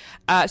Lauderdale.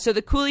 So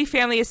the Cooley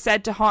family is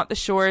said to haunt the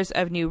shores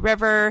of New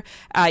River.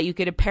 You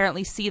could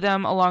apparently see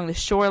them along the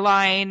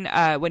shoreline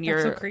when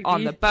you're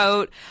on the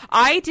boat.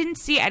 I didn't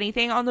see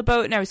anything on the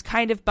boat, and I was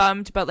kind of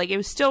bummed, but like it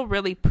was still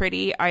really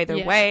pretty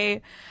either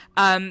way.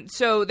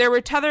 So there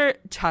were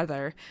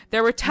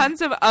there were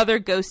tons of other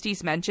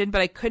ghosties mentioned,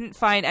 but I couldn't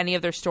find any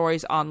of their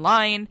stories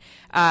online.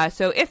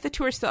 So if the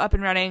tour's still up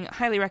and running,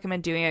 highly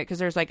recommend doing it because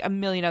there's like a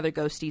million other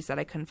ghosties that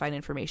I couldn't find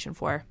information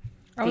for.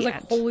 I was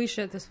like, holy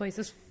shit, this place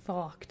is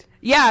fucked.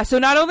 Yeah, so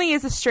not only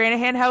is the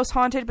Stranahan house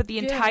haunted, but the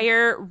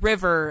entire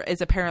river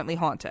is apparently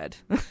haunted.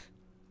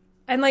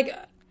 And like,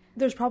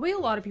 there's probably a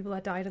lot of people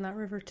that died in that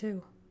river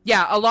too.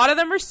 Yeah, a lot of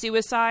them were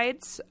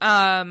suicides.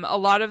 A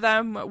lot of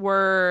them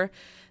were...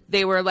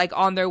 They were, like,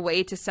 on their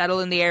way to settle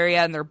in the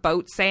area and their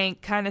boat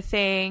sank kind of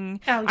thing.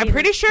 I'm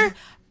pretty sure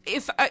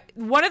if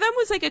one of them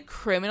was, like, a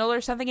criminal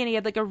or something and he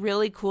had, like, a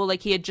really cool,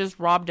 like, he had just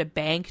robbed a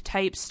bank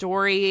type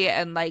story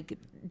and, like,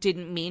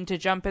 didn't mean to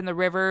jump in the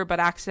river but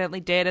accidentally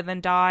did and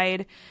then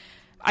died.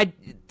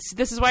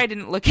 This is why I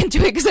didn't look into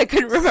it because I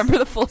couldn't remember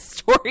the full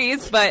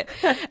stories. But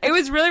it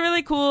was really,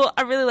 really cool.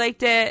 I really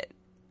liked it.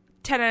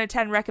 10 out of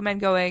 10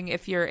 recommend going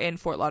if you're in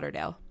Fort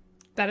Lauderdale.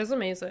 That is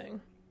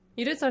amazing.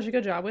 You did such a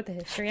good job with the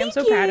history. I'm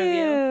so proud of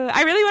you.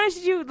 I really wanted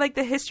to do like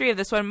the history of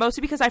this one,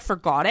 mostly because I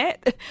forgot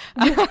it.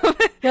 You're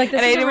like,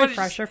 this is a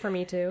refresher for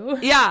me too.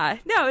 Yeah.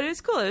 No, it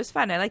was cool. It was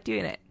fun. I like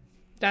doing it.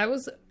 That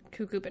was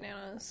cuckoo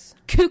bananas.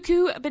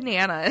 Cuckoo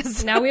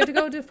bananas. Now we have to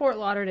go to Fort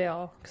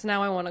Lauderdale because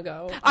now I want to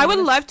go. I would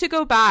love to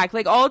go back.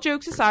 Like, all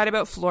jokes aside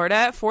about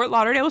Florida, Fort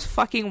Lauderdale was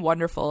fucking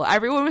wonderful.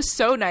 Everyone was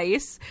so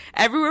nice.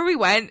 Everywhere we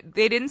went,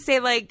 they didn't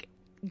say like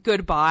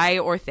goodbye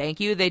or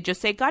thank you. They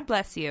just say God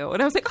bless you.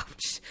 And I was like, oh,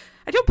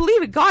 I don't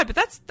believe in God, but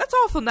that's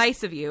awful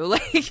nice of you.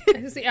 Like,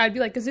 I'd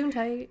be like, gazoon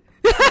tight.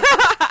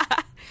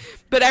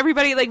 But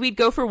everybody, like, we'd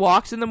go for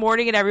walks in the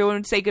morning and everyone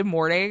would say good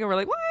morning. And we're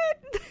like,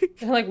 what?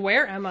 They're like,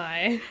 where am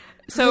I?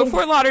 So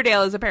Fort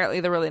Lauderdale is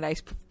apparently the really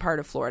nice part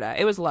of Florida.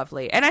 It was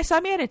lovely. And I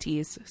saw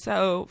manatees.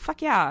 So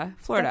fuck yeah,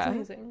 Florida.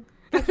 That's amazing.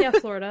 Fuck yeah,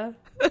 Florida.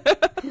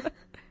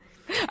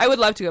 I would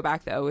love to go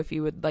back, though, if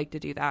you would like to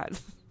do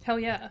that. Hell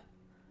yeah.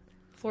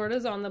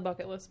 Florida's on the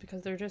bucket list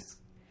because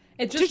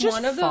it's just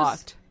one of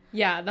those.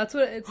 Yeah, that's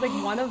what it's like.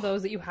 One of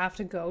those that you have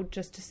to go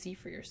just to see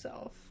for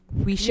yourself.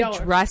 We should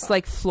dress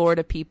like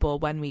Florida people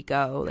when we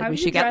go. Like, we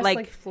should get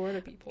like Florida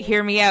people.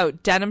 Hear me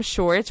out. Denim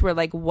shorts where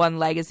like one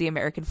leg is the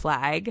American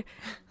flag,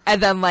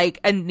 and then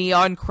like a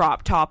neon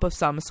crop top of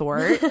some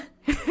sort.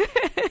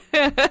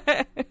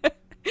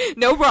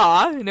 No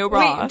bra.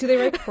 Wait, do they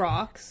wear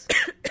Crocs?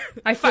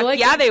 I feel like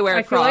they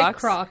wear Crocs. I feel like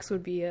Crocs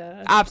would be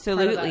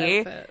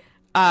absolutely.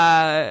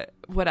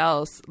 What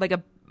else? Like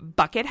a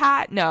bucket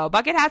hat? No,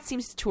 bucket hat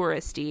seems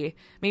touristy.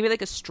 Maybe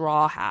like a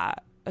straw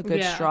hat. A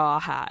good straw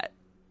hat.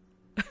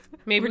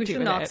 Maybe we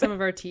should knock some of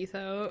our teeth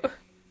out.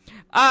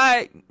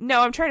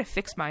 No, I'm trying to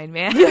fix mine,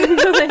 man.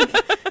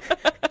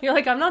 You're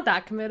like, I'm not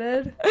that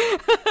committed.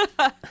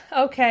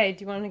 Okay,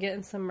 do you want to get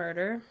in some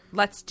murder?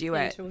 Let's do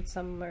it. With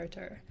some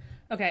murder.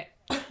 Okay,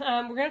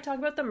 we're going to talk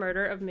about the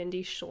murder of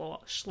Mindy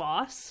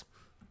Schloss.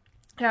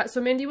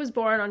 So Mindy was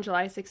born on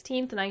July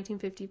 16th,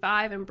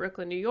 1955 in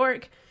Brooklyn, New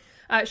York.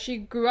 She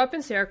grew up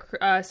in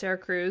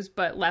Syracuse,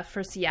 but left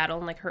for Seattle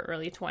in like her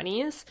early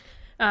 20s.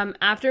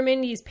 After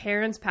Mindy's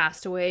parents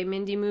passed away,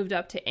 Mindy moved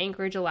up to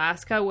Anchorage,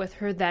 Alaska with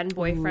her then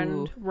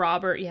boyfriend,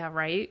 Robert. Yeah,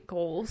 right.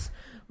 Goals.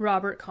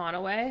 Robert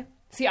Conaway.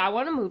 See, I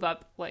want to move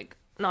up, like,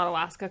 not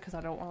Alaska because I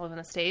don't want to live in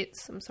the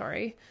States. I'm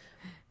sorry.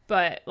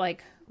 But,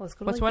 like, let's go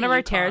to, what's like, one the of our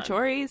Yukon.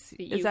 territories?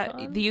 The Is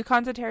that the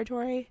Yukon's a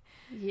territory?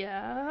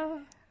 Yeah.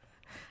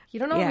 You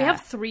don't know? Yeah. We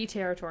have 3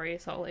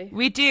 territories, Holly.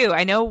 We do.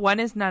 I know one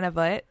is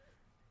Nunavut.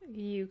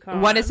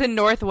 Yukon. One is in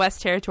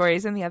Northwest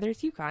Territories and the other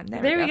is Yukon.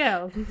 There we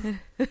go.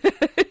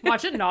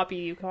 Watch it not be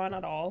Yukon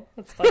at all.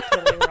 That's like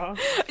totally wrong.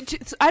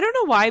 I don't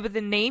know why, but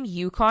the name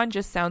Yukon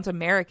just sounds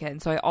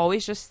American, so I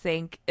always just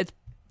think it's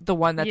the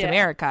one that's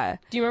America.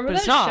 Do you remember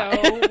but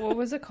that show? What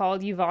was it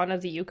called? Yvonne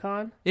of the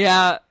Yukon?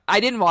 Yeah, I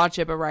didn't watch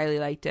it, but Riley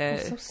liked it.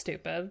 It was so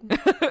stupid.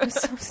 It was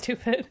so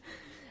stupid.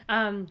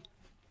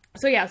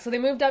 So they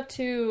moved up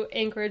to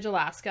Anchorage,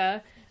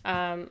 Alaska.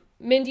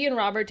 Mindy and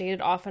Robert dated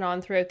off and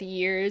on throughout the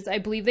years. I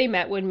believe they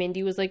met when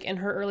Mindy was like in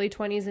her early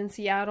 20s in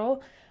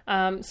Seattle.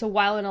 So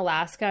while in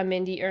Alaska,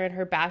 Mindy earned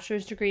her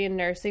bachelor's degree in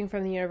nursing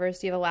from the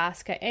University of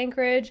Alaska,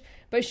 Anchorage.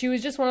 But she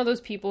was just one of those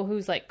people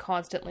who's like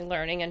constantly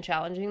learning and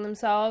challenging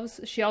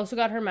themselves. She also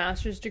got her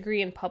master's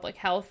degree in public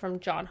health from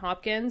Johns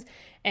Hopkins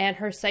and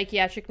her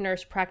psychiatric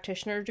nurse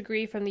practitioner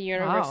degree from the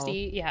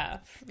University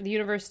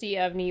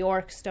of New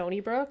York, Stony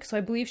Brook. So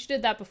I believe she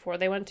did that before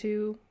they went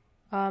to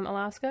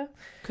Alaska.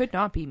 Could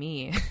not be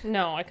me.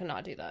 No, I could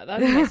not do that.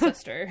 That'd be my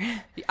sister.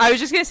 I was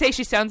just gonna say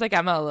she sounds like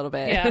Emma a little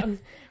bit. Yeah.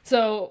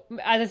 So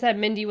as I said,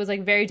 Mindy was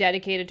like very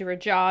dedicated to her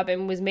job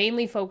and was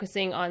mainly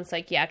focusing on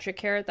psychiatric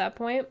care at that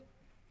point.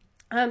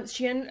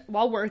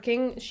 While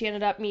working, she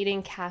ended up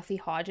meeting Kathy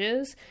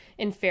Hodges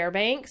in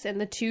Fairbanks, and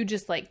the two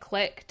just like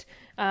clicked.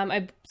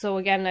 I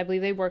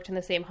believe they worked in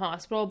the same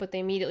hospital, but they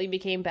immediately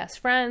became best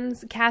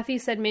friends. Kathy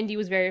said Mindy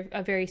was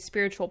a very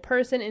spiritual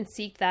person and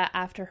seeked that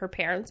after her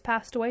parents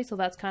passed away. So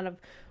that's kind of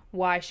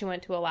why she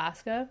went to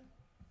Alaska.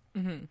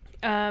 Mm-hmm.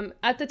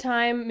 At the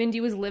time, Mindy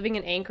was living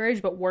in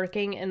Anchorage, but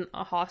working in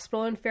a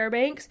hospital in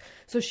Fairbanks.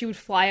 So she would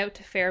fly out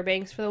to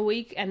Fairbanks for the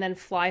week and then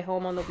fly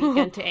home on the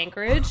weekend to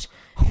Anchorage.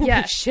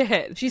 Holy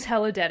shit. She's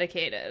hella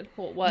dedicated.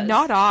 Well, it was.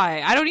 Not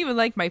I don't even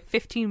like my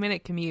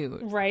 15-minute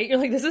commute. Right? You're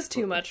like, this is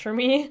too much for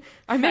me.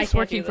 I miss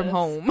working from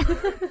home.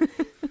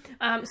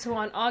 So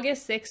on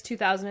August 6,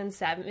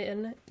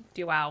 2007,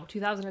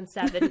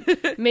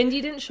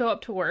 Mindy didn't show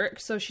up to work,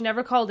 so she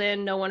never called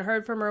in. No one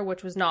heard from her,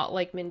 which was not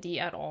like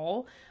Mindy at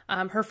all.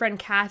 Her friend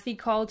Kathy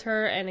called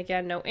her, and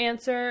again, no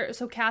answer.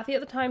 So Kathy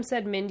at the time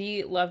said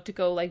Mindy loved to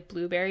go like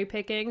blueberry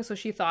picking, so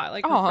she thought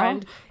like her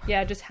friend,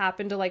 just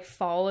happened to like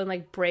fall and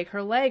like break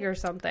her leg or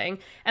something.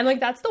 And like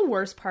that's the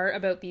worst part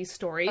about these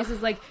stories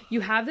is like you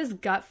have this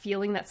gut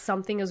feeling that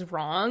something is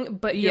wrong,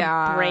 but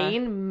your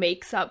brain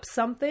makes up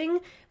something.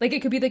 Like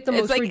it could be like the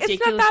most ridiculous.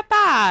 It's not that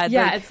bad.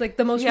 Yeah, it's like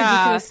the most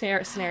ridiculous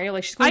scenario.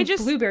 Like she's going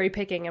blueberry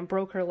picking and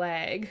broke her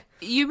leg.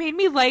 You made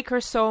me like her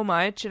so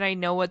much, and I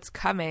know what's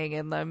coming,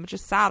 and I'm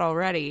just sad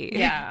already.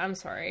 Yeah, I'm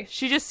sorry.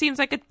 She just seems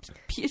like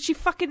she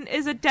fucking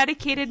is a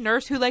dedicated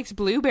nurse who likes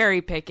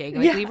blueberry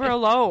picking. Like, leave her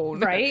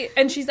alone. Right?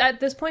 And she's, at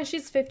this point,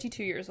 she's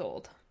 52 years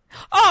old.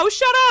 Oh,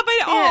 shut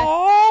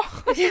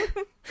up. So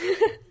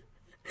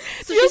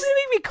you're gonna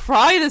make me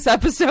cry this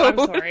episode.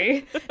 I'm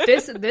sorry.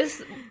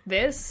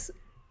 This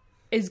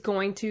is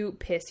going to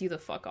piss you the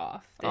fuck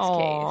off, this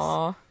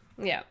case.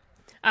 Yeah.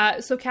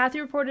 So Kathy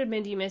reported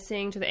Mindy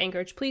missing to the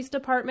Anchorage Police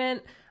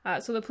Department.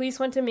 So the police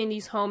went to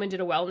Mindy's home and did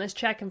a wellness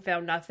check and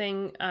found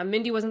nothing.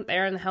 Mindy wasn't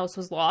there and the house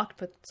was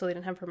locked, so they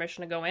didn't have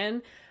permission to go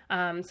in.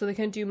 So they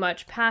couldn't do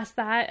much past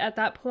that at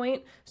that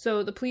point.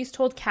 So the police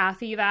told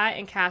Kathy that,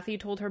 and Kathy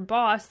told her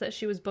boss that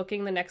she was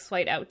booking the next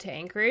flight out to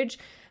Anchorage.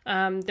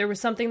 There was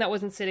something that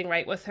wasn't sitting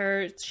right with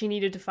her. She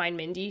needed to find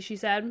Mindy, she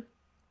said.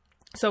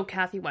 So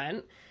Kathy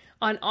went.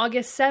 On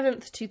August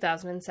 7th,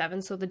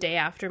 2007, so the day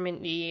after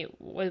Mindy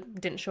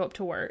didn't show up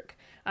to work,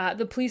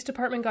 the police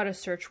department got a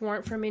search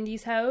warrant for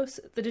Mindy's house.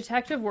 The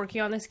detective working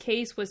on this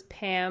case was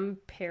Pam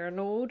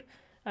Pernaud.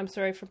 I'm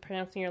sorry for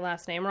pronouncing your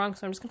last name wrong,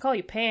 so I'm just going to call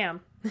you Pam.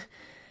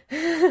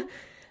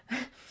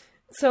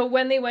 So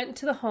when they went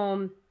to the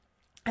home,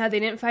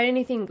 they didn't find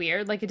anything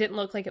weird. Like, it didn't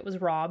look like it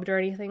was robbed or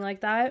anything like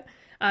that.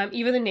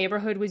 Even the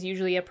neighborhood was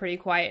usually a pretty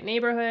quiet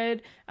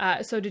neighborhood.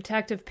 So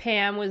Detective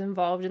Pam was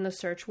involved in the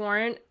search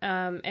warrant.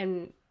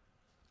 And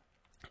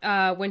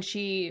when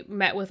she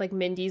met with like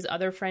Mindy's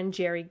other friend,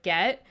 Jerry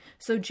Gett.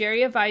 So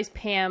Jerry advised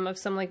Pam of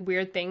some like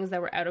weird things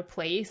that were out of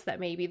place that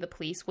maybe the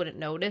police wouldn't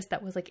notice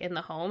that was like in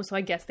the home. So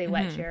I guess they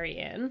let Jerry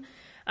in.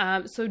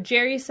 So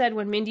Jerry said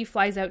when Mindy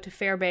flies out to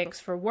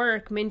Fairbanks for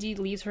work, Mindy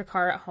leaves her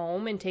car at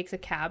home and takes a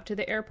cab to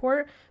the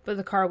airport, but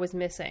the car was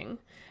missing.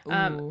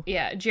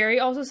 Jerry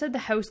also said the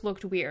house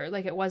looked weird,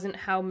 like it wasn't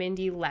how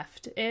Mindy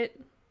left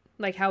it.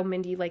 like how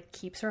Mindy like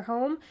keeps her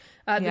home.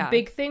 The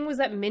big thing was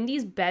that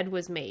Mindy's bed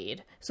was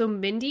made. So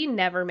Mindy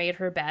never made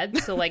her bed.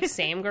 So like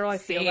same girl, I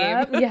feel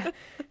that. Yeah.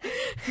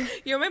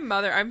 You know, my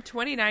mother, I'm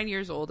 29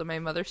 years old and my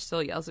mother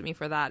still yells at me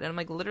for that. And I'm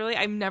like, literally,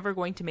 I'm never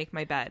going to make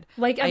my bed.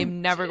 Like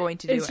I'm never going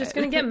to do it. It's just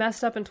going to get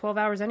messed up in 12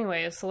 hours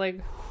anyway. So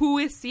like, who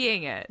is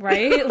seeing it?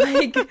 Right?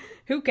 Like,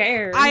 who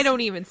cares? I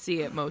don't even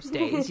see it most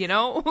days, you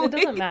know? It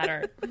doesn't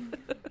matter.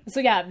 So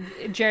yeah,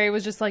 Jerry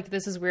was just like,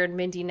 this is weird.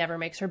 Mindy never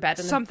makes her bed.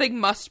 And something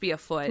must be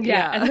afoot.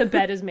 Yeah, and the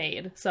bed is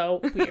made.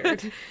 So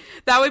weird.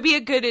 That would be a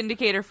good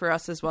indicator for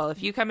us as well.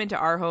 If you come into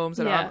our homes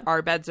and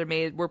our beds are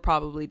made, we're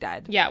probably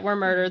dead. Yeah, we're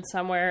murdered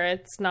somewhere.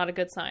 It's not a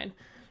good sign.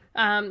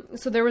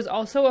 So there was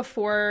also a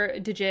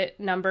 4-digit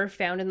number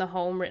found in the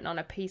home written on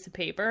a piece of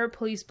paper.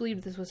 Police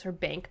believed this was her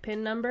bank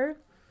PIN number.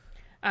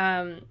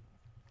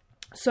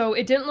 So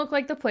it didn't look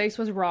like the place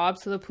was robbed,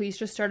 so the police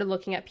just started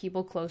looking at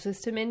people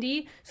closest to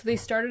Mindy. So they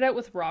started out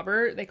with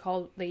Robert.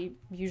 They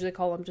usually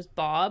call him just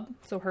Bob,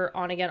 so her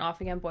on-again,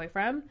 off-again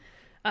boyfriend.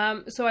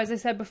 So as I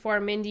said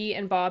before, Mindy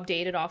and Bob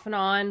dated off and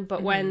on,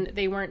 but when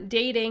they weren't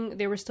dating,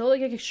 they were still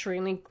like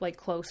extremely like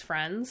close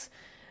friends.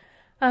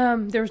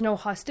 There was no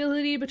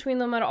hostility between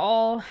them at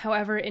all.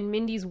 However, in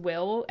Mindy's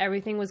will,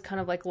 everything was kind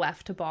of like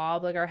left to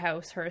Bob, like our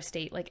house, her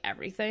estate, like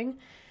everything.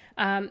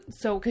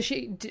 So because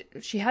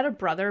she had a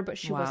brother, but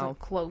she wasn't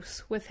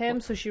close with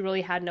him, so she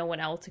really had no one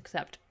else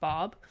except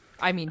Bob.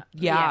 I mean,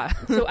 yeah.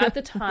 So at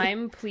the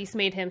time, police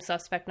made him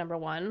suspect number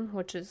 1,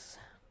 which is,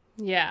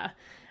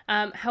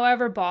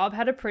 however, Bob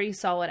had a pretty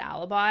solid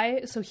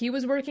alibi. So he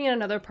was working in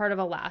another part of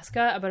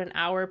Alaska, about an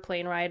hour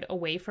plane ride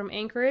away from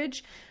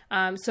Anchorage.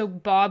 So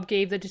Bob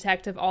gave the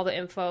detective all the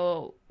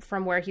info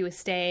from where he was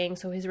staying.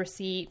 So his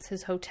receipts,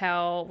 his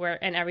hotel,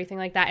 and everything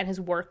like that. And his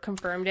work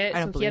confirmed it.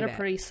 So he had a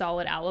pretty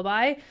solid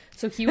alibi.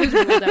 So he was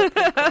ruled out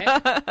pretty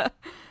quick.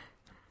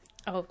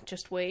 Oh,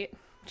 just wait.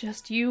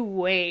 Just you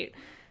wait.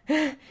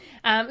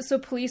 So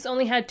police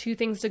only had 2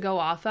 things to go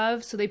off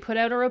of. So they put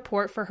out a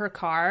report for her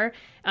car,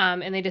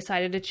 and they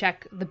decided to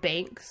check the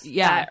banks.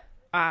 Yeah.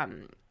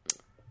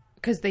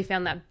 Because they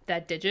found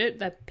that digit,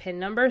 that PIN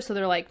number. So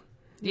they're like,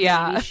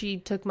 maybe she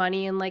took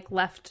money and like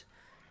left.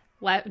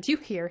 Do you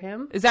hear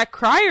him? Is that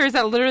cry or is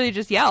that literally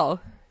just yell?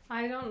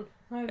 I don't.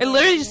 It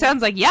literally just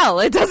sounds like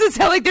yell. It doesn't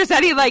sound like there's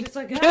any like.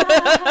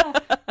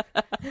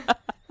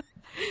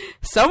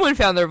 Someone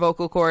found their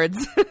vocal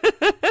cords.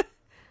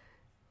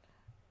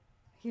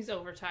 He's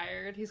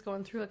overtired. He's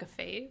going through like a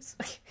phase.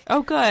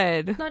 Oh,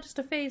 good. It's not just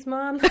a phase,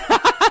 Mom.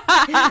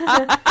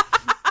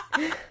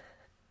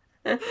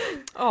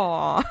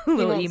 Aw,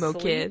 little emo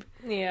kid.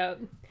 Yeah.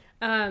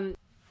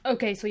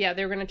 Okay, so yeah,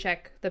 they were going to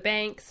check the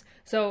banks.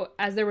 So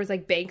as there was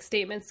like bank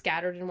statements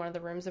scattered in one of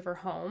the rooms of her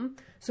home.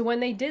 So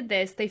when they did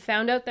this, they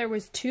found out there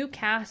was 2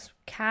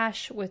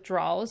 cash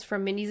withdrawals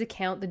from Mindy's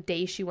account the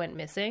day she went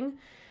missing.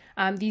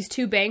 These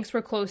 2 banks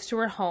were close to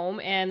her home,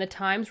 and the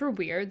times were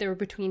weird. They were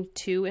between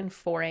 2 and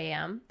 4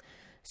 a.m.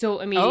 So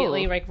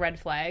immediately, like, red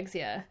flags,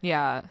 yeah.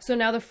 Yeah. So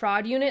now the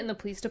fraud unit and the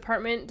police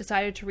department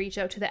decided to reach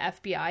out to the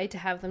FBI to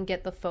have them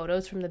get the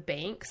photos from the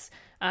banks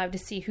to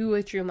see who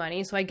withdrew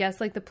money. So I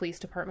guess, like, the police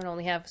department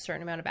only have a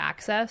certain amount of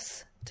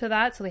access to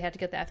that, so they had to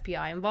get the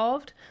FBI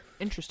involved.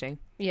 Interesting.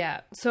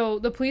 Yeah. So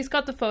the police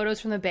got the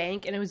photos from the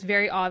bank, and it was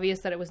very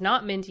obvious that it was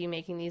not Mindy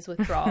making these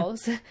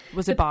withdrawals.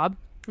 Was it Bob?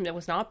 It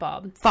was not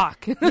Bob.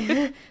 Fuck.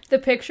 The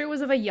picture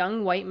was of a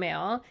young white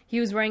male.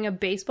 He was wearing a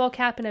baseball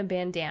cap and a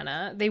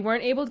bandana. They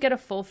weren't able to get a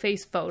full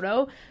face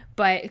photo,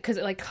 but because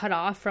it like cut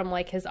off from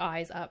like his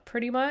eyes up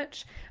pretty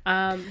much.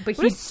 But what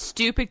a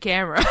stupid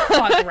camera.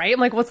 Fuck, right? I'm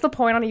like, what's the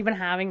point on even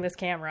having this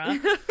camera?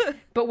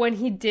 But when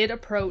he did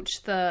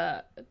approach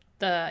the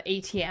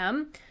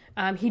ATM,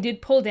 he did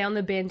pull down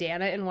the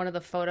bandana in one of the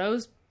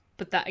photos.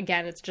 But that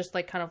again, it's just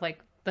like kind of like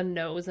the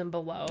nose and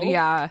below.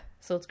 Yeah.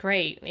 So it's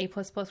great. A++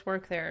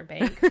 work there,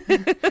 bank.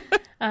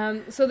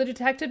 So the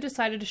detective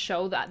decided to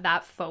show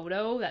that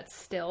photo, that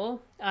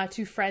still,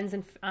 to friends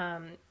and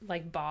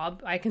like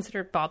Bob. I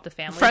consider Bob the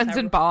family. Friends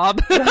and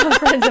Bob.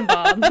 Friends and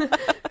Bob.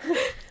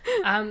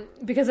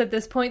 Because at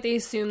this point they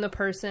assumed the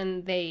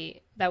person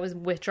that was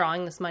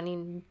withdrawing this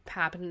money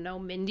happened to know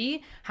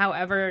Mindy.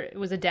 However, it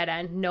was a dead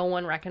end. No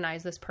one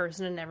recognized this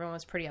person and everyone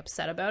was pretty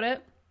upset about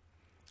it.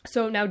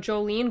 So now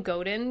Jolene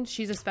Godin,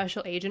 she's a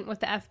special agent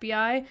with the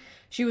FBI.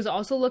 She was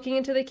also looking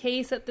into the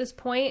case at this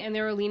point, and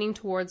they were leaning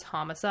towards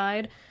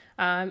homicide.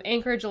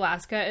 Anchorage,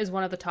 Alaska is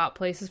one of the top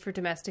places for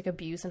domestic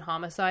abuse and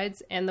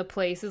homicides, and the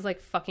place is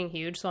like fucking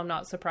huge, so I'm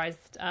not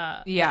surprised the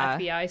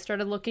FBI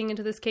started looking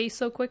into this case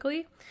so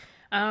quickly.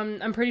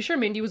 I'm pretty sure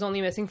Mindy was only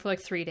missing for like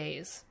 3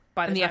 days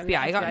by the time the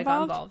FBI got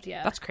involved.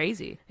 Yeah. That's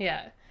crazy.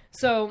 Yeah.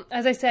 So,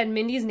 as I said,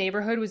 Mindy's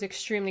neighborhood was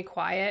extremely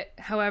quiet.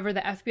 However, the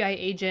FBI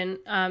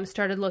agent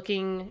started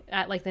looking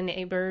at, like, the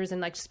neighbors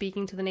and, like,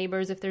 speaking to the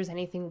neighbors if there's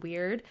anything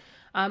weird.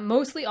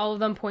 Mostly all of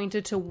them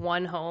pointed to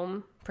one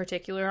home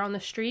particular on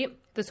the street.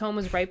 This home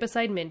was right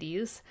beside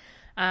Mindy's.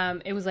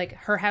 It was like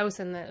her house,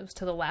 and it was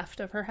to the left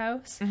of her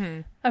house.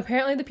 Mm-hmm.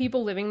 Apparently the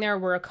people living there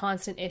were a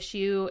constant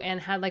issue and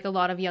had like a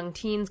lot of young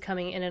teens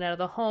coming in and out of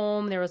the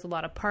home. There was a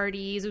lot of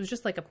parties. It was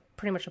just like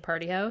pretty much a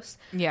party house.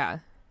 Yeah.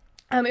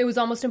 It was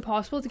almost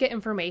impossible to get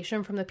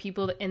information from the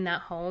people in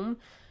that home.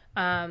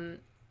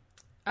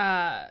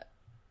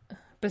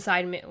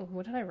 Beside me,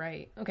 what did I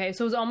write? Okay,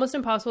 so it was almost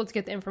impossible to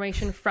get the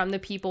information from the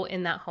people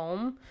in that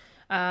home.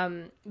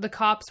 The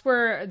cops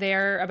were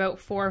there about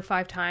 4 or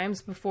 5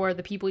 times before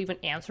the people even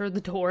answered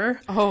the door.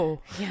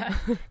 Oh. Yeah.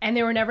 And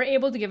they were never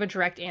able to give a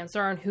direct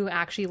answer on who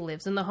actually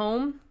lives in the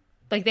home.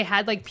 Like, they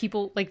had, like,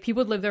 people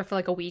would live there for,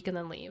 like, a week and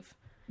then leave.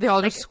 They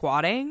all just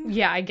squatting?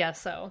 Yeah, I guess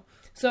so.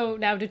 So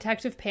now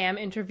Detective Pam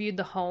interviewed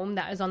the home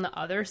that is on the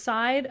other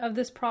side of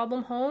this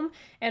problem home,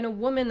 and a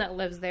woman that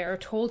lives there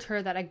told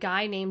her that a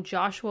guy named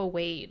Joshua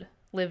Wade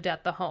lived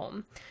at the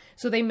home.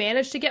 So they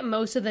managed to get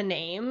most of the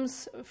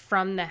names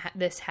from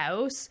this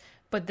house,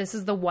 but this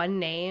is the one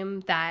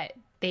name that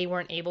they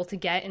weren't able to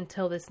get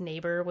until this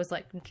neighbor was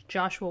like,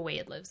 Joshua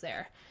Wade lives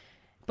there.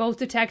 Both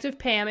Detective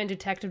Pam and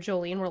Detective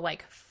Jolene were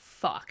like,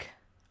 fuck,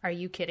 are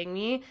you kidding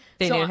me?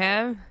 They knew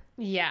him?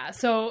 Yeah,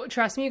 so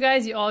trust me, you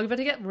guys, you all about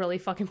to get really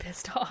fucking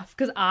pissed off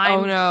because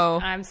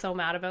I'm so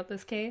mad about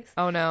this case.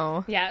 Oh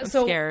no. Yeah, I'm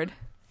scared.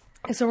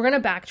 So we're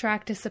going to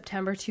backtrack to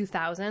September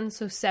 2000,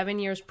 so 7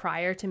 years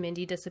prior to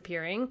Mindy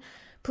disappearing.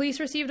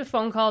 Police received a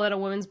phone call that a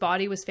woman's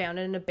body was found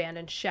in an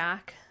abandoned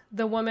shack.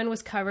 The woman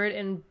was covered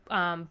in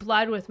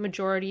blood, with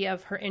majority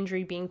of her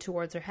injury being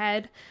towards her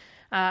head.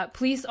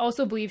 Police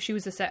also believe she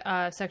was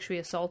sexually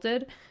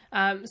assaulted.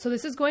 So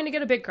this is going to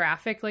get a bit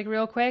graphic, like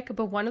real quick,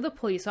 but one of the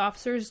police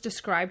officers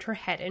described her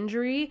head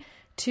injury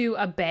to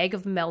a bag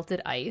of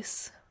melted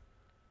ice.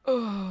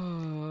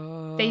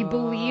 They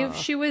believe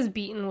she was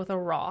beaten with a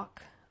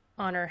rock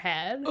on her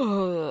head.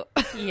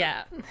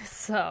 Yeah.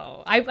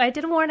 So I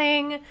did a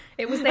warning.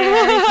 It was there.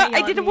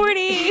 I did a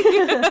warning.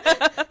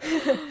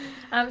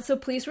 So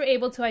police were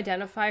able to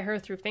identify her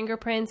through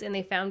fingerprints, and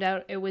they found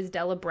out it was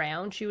Della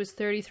Brown. She was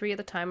 33 at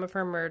the time of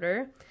her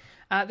murder.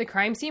 The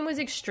crime scene was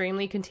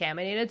extremely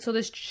contaminated. So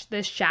this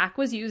shack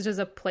was used as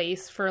a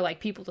place for like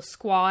people to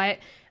squat.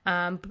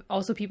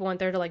 Also, people went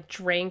there to like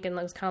drink, and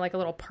it was kind of like a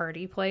little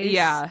party place.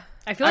 Yeah,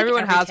 I feel like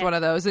everyone has one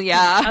of those.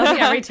 Yeah, I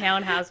think every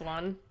town has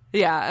one.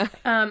 Yeah.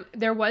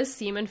 There was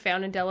semen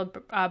found in Della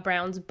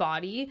Brown's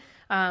body,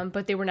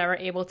 but they were never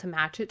able to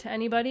match it to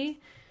anybody.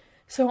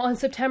 So on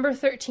September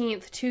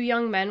 13th, 2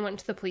 young men went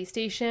to the police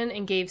station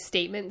and gave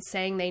statements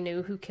saying they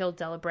knew who killed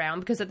Della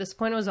Brown, because at this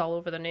point it was all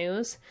over the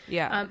news.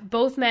 Yeah.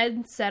 Both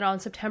men said on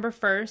September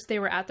 1st they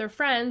were at their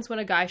friends when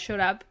a guy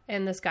showed up,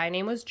 and this guy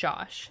name was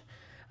Josh.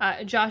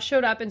 Josh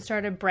showed up and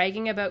started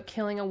bragging about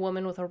killing a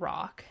woman with a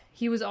rock.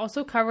 He was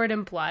also covered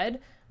in blood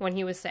when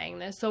he was saying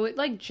this, so it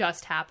like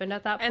just happened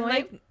at that point. And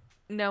like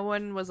no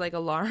one was like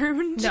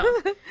alarmed.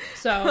 No.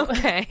 So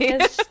okay.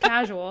 It's just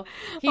casual.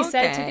 He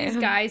said to these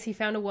guys he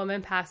found a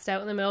woman passed out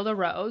in the middle of the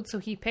road, so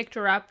he picked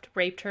her up,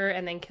 raped her,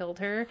 and then killed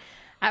her.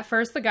 At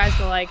first the guys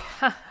were like,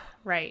 huh,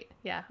 right,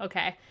 yeah,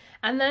 okay.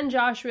 And then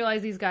Josh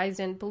realized these guys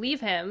didn't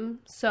believe him,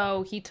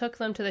 so he took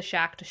them to the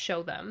shack to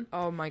show them.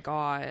 Oh my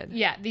god.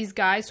 Yeah, these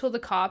guys told the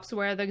cops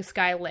where this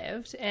guy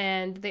lived,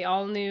 and they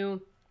all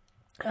knew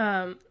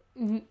all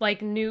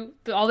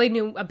they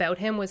knew about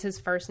him was his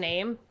first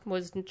name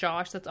was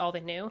Josh. That's all they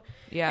knew.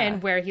 Yeah.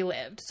 And where he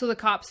lived. So the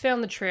cops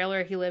found the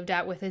trailer he lived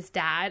at with his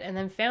dad, and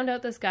then found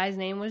out this guy's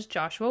name was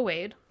Joshua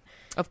Wade.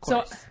 Of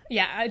course. So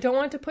yeah, I don't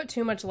want to put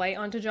too much light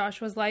onto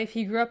Joshua's life.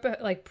 He grew up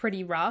like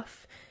pretty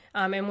rough,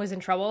 and was in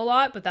trouble a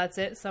lot, but that's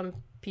it. Some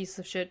piece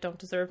of shit don't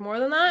deserve more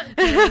than that.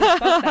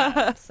 Fuck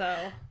that.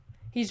 So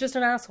he's just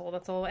an asshole.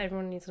 That's all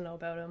everyone needs to know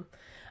about him.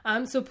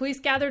 So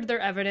police gathered their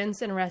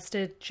evidence and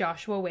arrested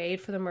Joshua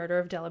Wade for the murder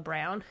of Della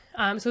Brown.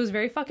 So it was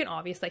very fucking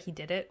obvious that he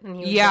did it. And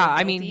he was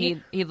I mean,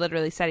 he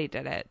literally said he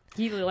did it.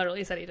 He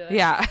literally said he did it.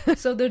 Yeah.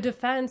 So the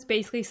defense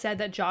basically said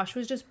that Josh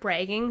was just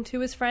bragging to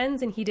his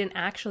friends, and he didn't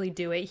actually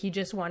do it. He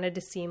just wanted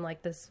to seem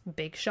like this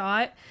big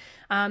shot.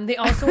 They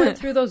also went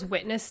through those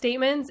witness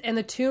statements, and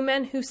the 2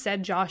 men who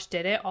said Josh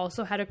did it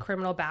also had a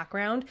criminal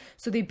background.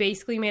 So they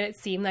basically made it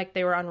seem like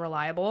they were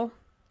unreliable.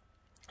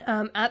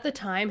 At the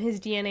time, his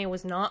DNA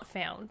was not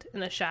found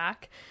in the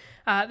shack.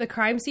 The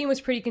crime scene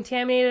was pretty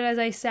contaminated, as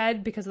I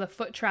said, because of the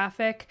foot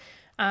traffic.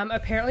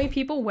 Apparently,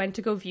 people went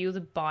to go view the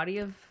body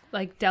of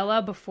like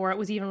Della before it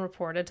was even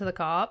reported to the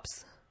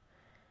cops.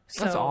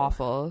 So, that's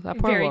awful. That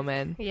poor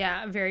woman.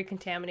 Yeah, very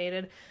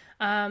contaminated.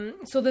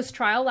 So this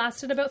trial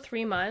lasted about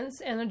 3 months,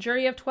 and a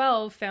jury of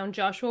 12 found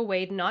Joshua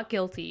Wade not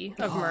guilty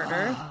of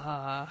murder.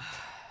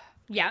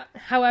 Yeah.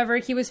 However,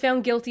 he was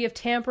found guilty of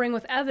tampering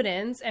with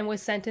evidence and was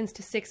sentenced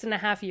to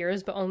 6.5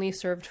 years, but only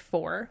served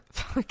 4.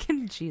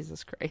 Fucking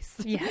Jesus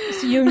Christ. Yeah.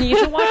 So you need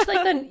to watch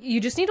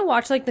you just need to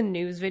watch like the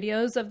news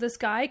videos of this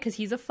guy, because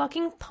he's a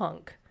fucking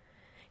punk.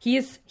 He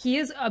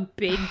is a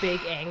big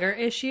anger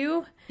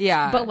issue.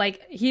 Yeah. But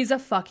like he's a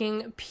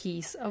fucking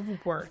piece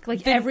of work.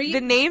 Like the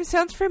name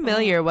sounds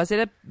familiar. Was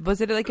it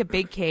like a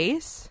big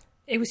case?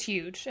 It was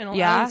huge in,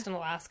 yeah? at least in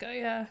Alaska.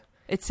 Yeah.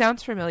 It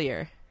sounds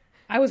familiar.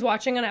 I was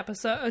watching an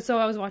episode. So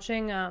I was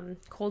watching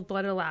Cold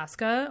Blooded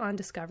Alaska on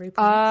Discovery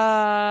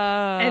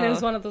Plus. And it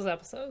was one of those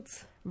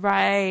episodes.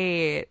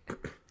 Right.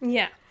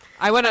 Yeah.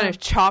 I went on a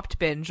Chopped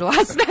binge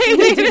last night.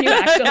 Did you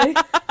actually?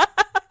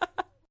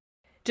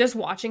 Just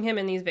watching him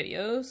in these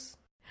videos.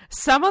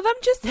 Some of them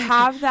just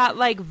have that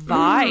like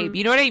vibe.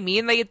 You know what I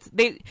mean? Like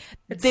they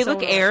so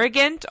look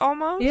arrogant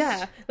almost.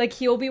 Yeah. Like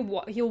he'll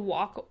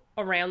walk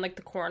around like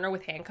the corner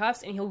with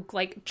handcuffs and he'll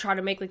like try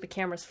to make like the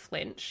cameras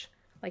flinch.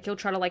 Like he'll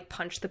try to like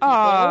punch the people.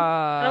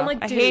 And I'm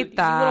like, dude, I hate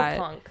that. you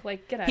little punk.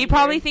 Like get out He of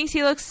probably here. thinks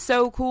he looks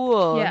so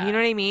cool. Yeah. You know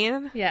what I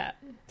mean? Yeah.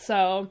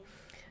 So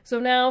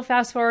now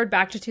fast forward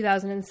back to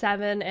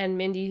 2007 and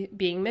Mindy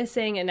being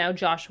missing and now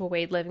Joshua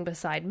Wade living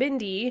beside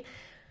Mindy.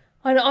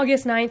 On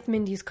August 9th,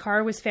 Mindy's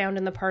car was found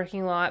in the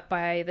parking lot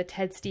by the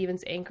Ted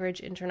Stevens Anchorage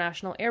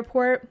International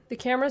Airport. The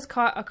cameras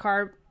caught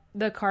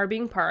the car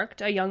being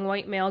parked, a young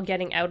white male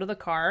getting out of the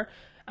car,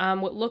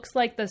 what looks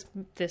like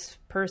this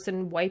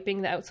person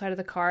wiping the outside of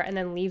the car and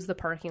then leaves the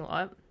parking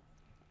lot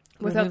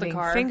without the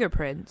car.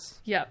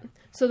 Fingerprints. Yep.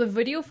 So the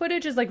video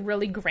footage is like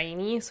really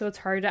grainy, so it's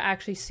hard to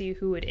actually see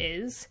who it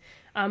is.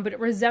 But it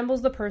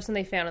resembles the person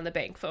they found in the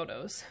bank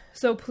photos.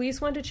 So police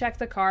went to check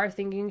the car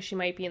thinking she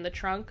might be in the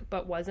trunk,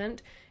 but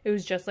wasn't. It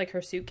was just like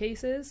her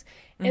suitcases.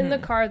 In the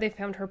car, they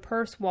found her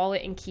purse,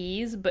 wallet, and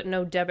keys, but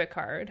no debit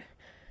card.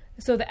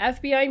 So the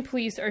FBI and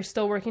police are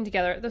still working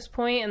together at this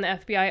point, and the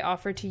FBI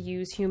offered to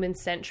use human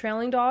scent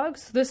trailing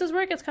dogs. This is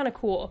where it gets kind of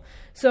cool.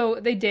 So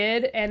they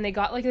did, and they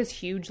got like this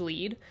huge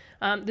lead.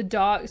 So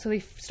they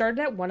started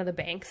at one of the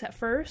banks at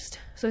first.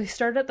 So they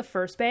started at the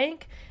first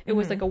bank. It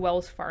was like a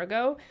Wells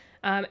Fargo.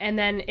 And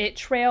then it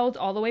trailed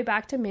all the way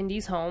back to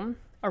Mindy's home,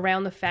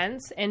 around the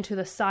fence, and to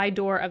the side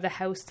door of the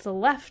house to the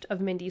left of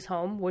Mindy's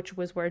home, which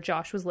was where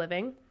Josh was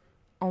living.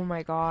 Oh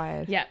my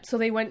God. Yeah, so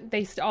then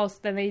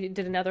they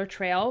did another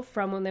trail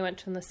from when they went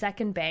to the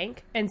second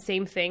bank, and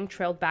same thing,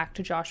 trailed back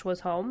to Joshua's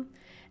home.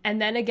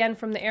 And then again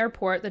from the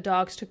airport, the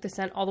dogs took the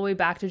scent all the way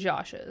back to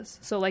Josh's.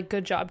 So, like,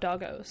 good job,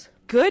 doggos.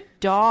 Good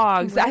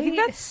dogs. Right? I think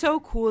that's so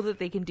cool that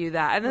they can do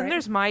that. And then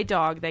there's my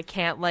dog that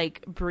can't,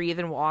 like, breathe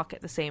and walk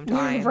at the same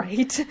time.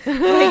 Right.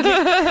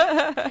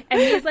 And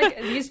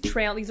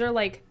these are,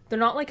 like, they're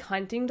not, like,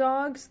 hunting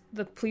dogs.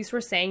 The police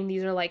were saying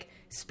these are, like,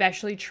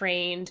 specially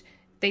trained.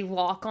 They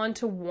lock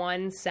onto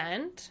one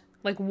scent,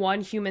 like, one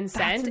human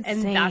scent.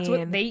 Insane. And that's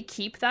what they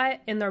keep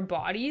that in their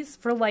bodies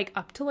for, like,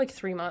 up to, like,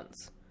 3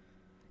 months.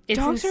 It's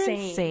Dogs insane.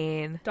 are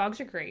insane.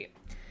 Dogs are great.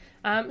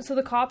 So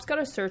the cops got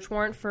a search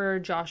warrant for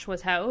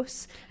Joshua's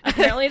house.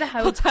 Apparently the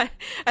house... Hold on.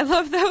 I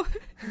love though.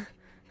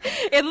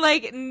 In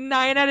like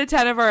 9 out of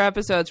 10 of our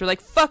episodes, we're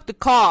like, fuck the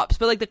cops,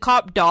 but like the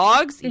cop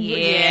dogs?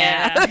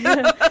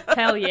 Yeah.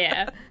 Hell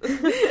yeah.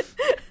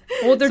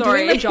 Well, they're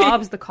doing the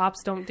jobs the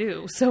cops don't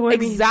do. So I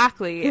mean,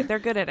 exactly. They're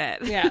good at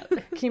it. Yeah. Can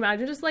you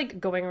imagine just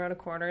like going around a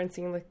corner and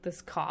seeing like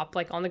this cop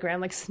like on the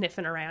ground like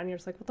sniffing around? You're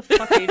just like, what the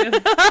fuck are you doing?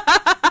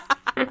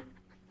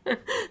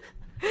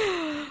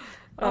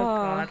 Oh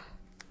God.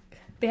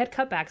 They had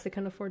cutbacks. They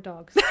couldn't afford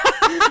dogs.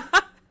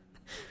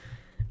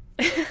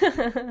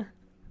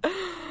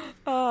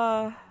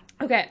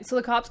 Okay, so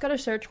the cops got a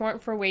search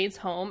warrant for Wade's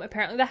home.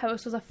 Apparently the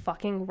house was a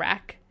fucking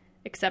wreck.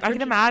 I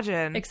can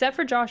imagine. Except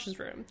for Josh's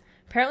room.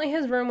 Apparently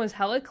his room was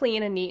hella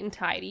clean and neat and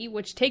tidy,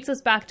 which takes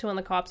us back to when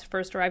the cops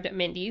first arrived at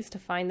Mindy's to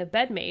find the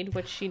bed made,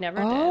 which she never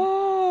did.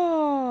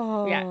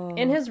 Oh. Yeah.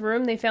 In his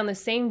room, they found the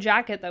same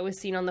jacket that was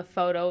seen on the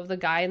photo of the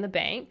guy in the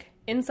bank.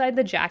 Inside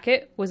the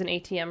jacket was an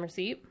ATM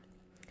receipt.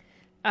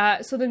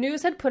 So the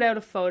news had put out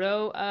a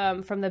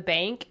photo from the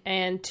bank,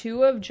 and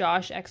 2 of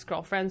Josh's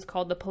ex-girlfriends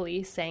called the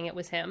police saying it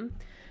was him.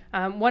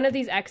 One of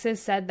these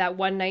exes said that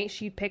one night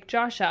she picked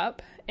Josh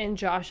up, and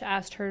Josh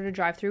asked her to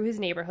drive through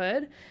his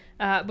neighborhood.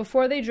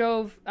 Before they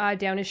drove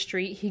down his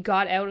street, he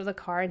got out of the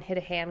car and hid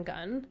a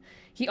handgun.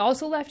 He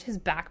also left his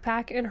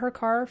backpack in her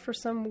car for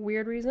some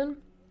weird reason.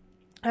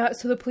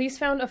 So the police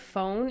found a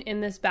phone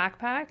in this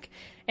backpack,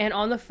 and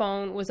on the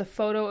phone was a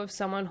photo of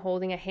someone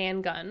holding a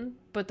handgun,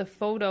 but the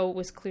photo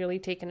was clearly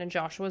taken in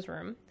Joshua's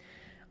room.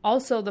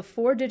 Also, the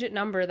 4-digit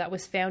number that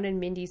was found in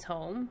Mindy's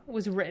home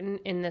was written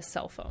in this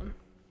cell phone.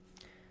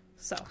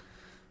 So.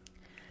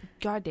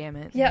 God damn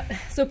it. Yeah.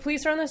 So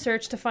police are on the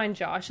search to find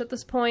Josh at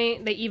this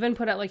point. They even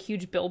put out like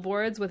huge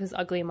billboards with his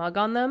ugly mug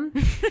on them.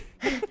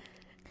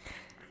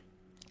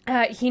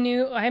 He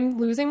knew... I'm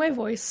losing my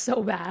voice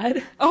so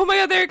bad. Oh my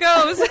God, there it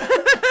goes.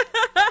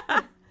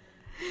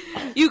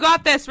 You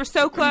got this. We're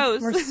so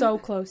close. We're so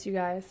close, you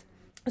guys.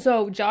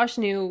 So Josh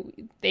knew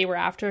they were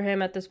after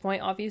him at this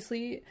point,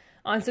 obviously.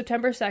 On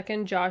September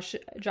 2nd,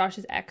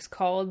 Josh's ex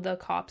called the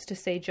cops to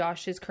say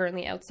Josh is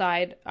currently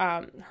outside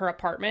her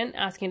apartment,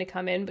 asking to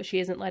come in, but she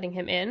isn't letting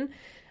him in.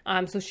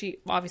 So she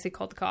obviously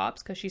called the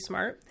cops because she's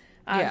smart.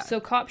 So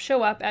cops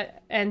show up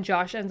and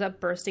Josh ends up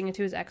bursting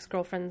into his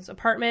ex-girlfriend's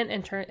apartment,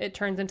 and it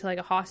turns into like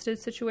a hostage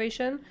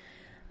situation.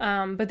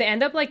 But they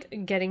end up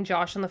like getting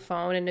Josh on the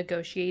phone and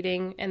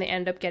negotiating, and they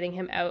end up getting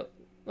him out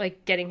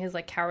like getting his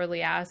like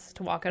cowardly ass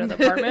to walk out of the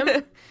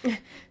apartment.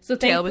 So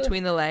tail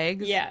between the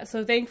legs. Yeah,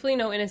 so thankfully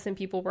no innocent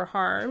people were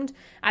harmed.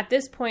 At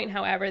this point,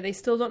 however, they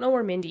still don't know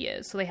where Mindy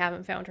is, so they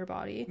haven't found her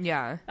body.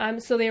 Yeah.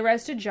 So they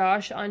arrested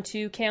Josh on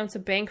 2 counts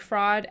of bank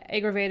fraud,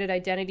 aggravated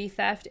identity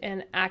theft,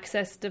 and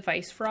access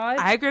device fraud.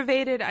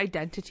 Aggravated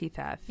identity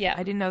theft. Yeah.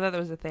 I didn't know that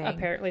was a thing.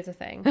 Apparently it's a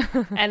thing.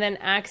 And then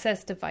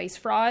access device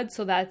fraud,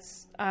 so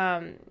that's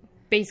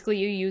basically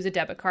you use a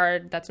debit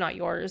card that's not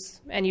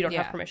yours, and you don't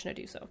have permission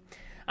to do so.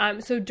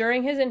 So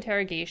during his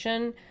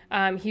interrogation,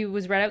 he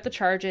was read out the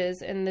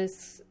charges, and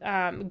this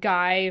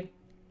guy,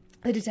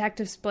 the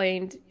detective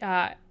explained,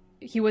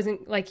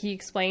 he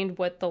explained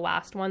what the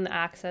last one, the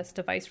access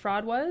device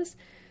fraud, was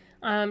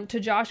to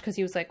Josh, because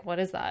he was like, what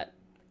is that?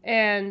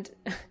 And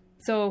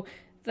so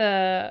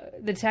the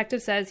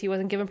detective says he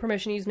wasn't given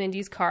permission to use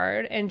Mindy's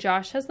card, and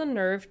Josh has the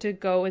nerve to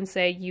go and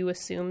say, you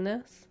assume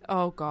this?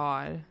 Oh,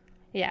 God.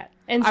 Yeah.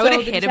 And I would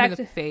have hit him in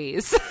the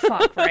face.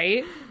 Fuck,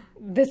 right?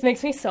 This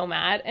makes me so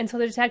mad. And so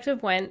the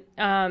detective went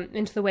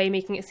into the way,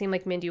 making it seem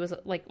like Mindy was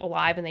like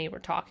alive and they were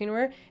talking to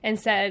her, and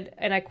said,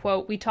 and I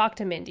quote, "We talked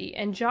to Mindy."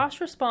 And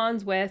Josh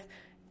responds with,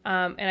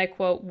 and I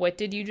quote, "What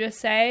did you just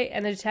say?"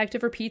 And the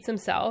detective repeats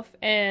himself,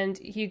 and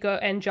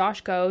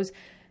Josh goes,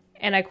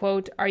 and I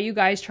quote, "Are you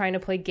guys trying to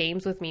play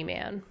games with me,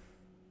 man?"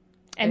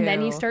 And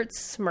then he starts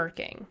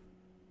smirking.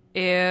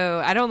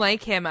 Ew, I don't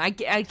like him. I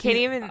can't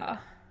even.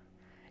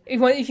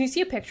 If you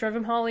see a picture of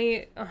him, Holly,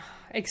 it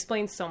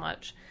explains so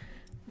much.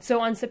 So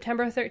on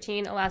September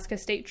 13, Alaska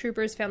State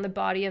Troopers found the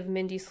body of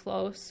Mindy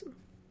Schloss.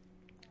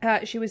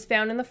 She was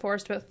found in the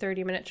forest about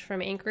 30 minutes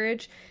from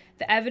Anchorage.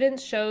 The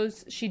evidence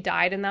shows she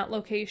died in that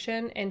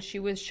location, and she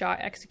was shot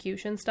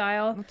execution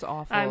style. That's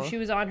awful. She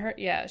was on her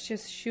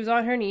she was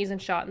on her knees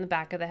and shot in the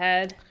back of the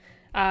head.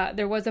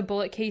 There was a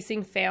bullet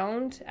casing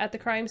found at the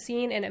crime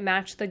scene, and it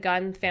matched the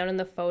gun found in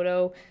the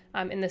photo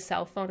in the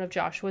cell phone of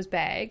Joshua's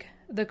bag.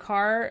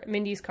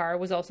 Mindy's car,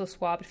 was also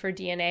swabbed for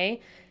DNA,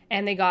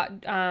 and they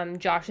got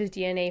Josh's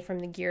DNA from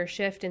the gear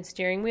shift and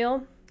steering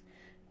wheel.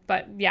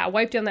 But yeah,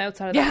 wiped on the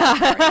outside of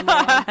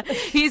the car.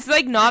 He's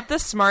like not the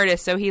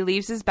smartest, so he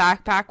leaves his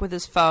backpack with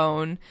his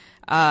phone,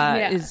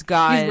 his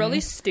gun. He's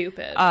really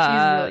stupid. He's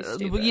really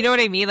stupid. You know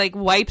what I mean? Like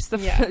wipes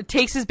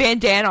takes his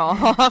bandana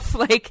off,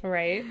 like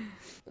right.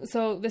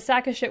 So the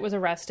sack of shit was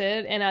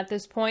arrested, and at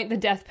this point, the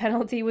death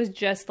penalty was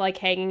just like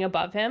hanging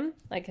above him.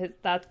 Like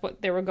that's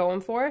what they were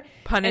going for.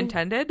 Pun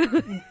intended.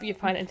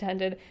 Pun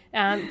intended.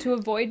 To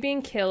avoid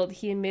being killed,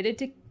 he admitted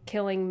to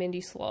killing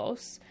Mindy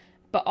Schloss,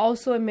 but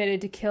also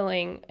admitted to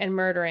killing and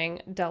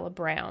murdering Della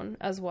Brown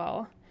as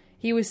well.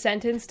 He was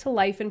sentenced to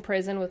life in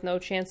prison with no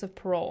chance of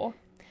parole.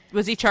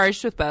 Was he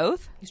charged with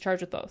both? He's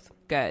charged with both.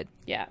 Good.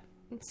 Yeah.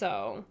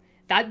 So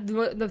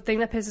the thing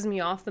that pisses me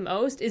off the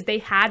most is they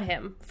had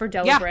him for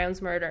Della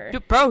Brown's murder.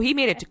 Bro, he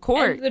made it to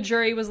court. And the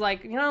jury was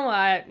like, you know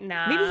what?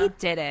 Nah. Maybe he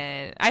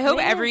didn't. I hope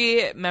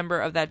every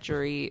member of that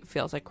jury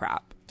feels like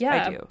crap.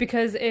 Yeah, I do.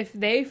 Because if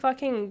they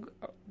fucking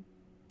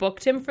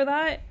booked him for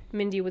that,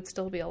 Mindy would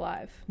still be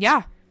alive.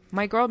 Yeah.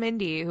 My girl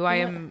Mindy, who I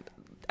am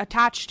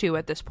attached to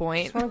at this point.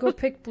 I just want to go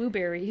pick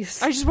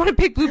blueberries. I just want to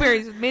pick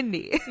blueberries with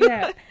Mindy.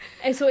 Yeah.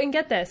 And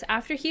get this.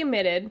 After he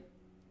admitted...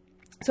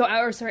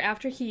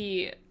 after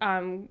he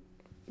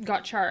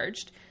got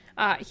charged,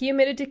 he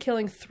admitted to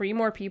killing 3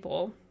 more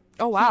people.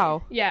 Oh,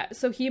 wow.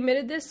 So he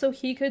admitted this so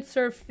he could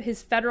serve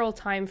his federal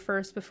time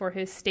first before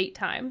his state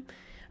time.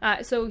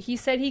 So he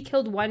said he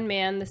killed 1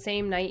 man the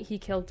same night he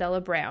killed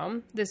Della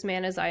Brown. This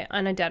man is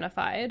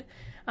unidentified.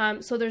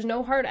 So there's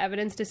no hard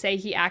evidence to say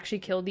he actually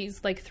killed these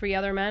 3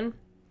 other men.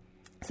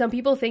 Some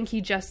people think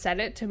he just said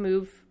it to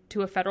move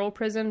to a federal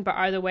prison, but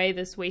either way,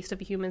 this waste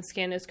of a human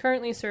skin is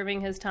currently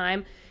serving his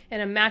time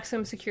in a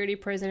maximum security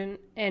prison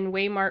in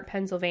Waymart,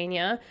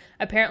 Pennsylvania.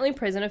 Apparently,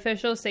 prison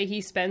officials say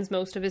he spends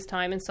most of his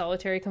time in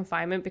solitary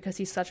confinement because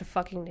he's such a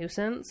fucking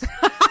nuisance.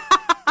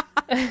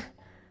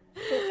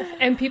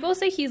 And people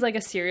say he's like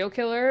a serial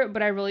killer,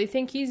 but I really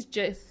think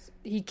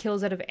he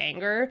kills out of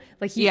anger.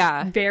 Like, he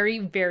very,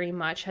 very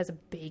much has a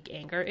big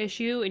anger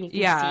issue, and you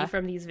can see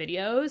from these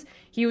videos.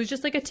 He was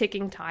just like a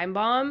ticking time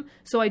bomb,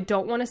 so I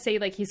don't want to say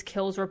like his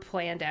kills were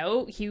planned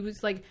out. He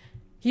was like,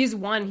 he's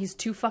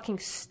too fucking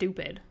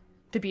stupid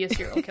to be a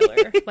serial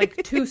killer.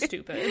 Like, too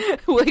stupid.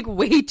 Like,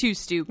 way too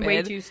stupid.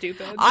 Way too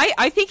stupid.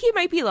 I think he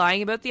might be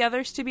lying about the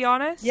others, to be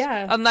honest.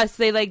 Yeah. Unless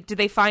they did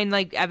they find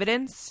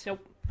evidence?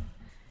 Nope.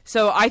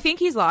 So I think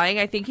he's lying.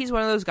 I think he's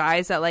one of those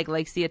guys that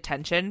likes the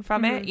attention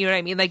from it. You know what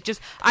I mean? Like,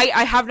 just I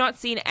have not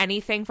seen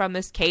anything from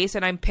this case,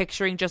 and I'm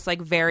picturing just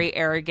very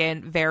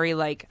arrogant, very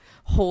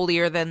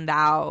holier than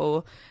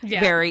thou. Yeah.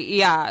 Very he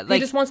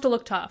just wants to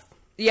look tough.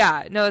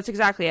 Yeah, no, that's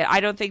exactly it. I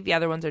don't think the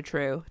other ones are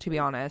true, to be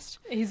honest.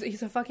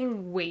 He's a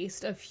fucking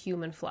waste of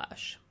human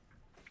flesh.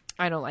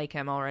 I don't like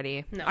him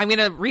already. No. I'm going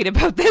to read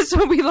about this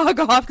when we log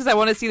off because I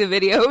want to see the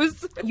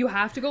videos. You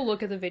have to go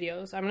look at the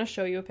videos. I'm going to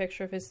show you a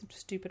picture of his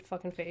stupid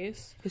fucking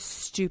face. His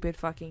stupid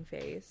fucking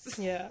face.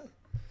 Yeah.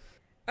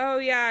 Oh,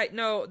 yeah.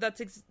 No, that's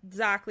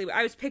exactly what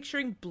I was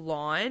picturing.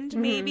 Blonde,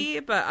 maybe,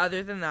 but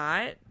other than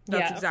that,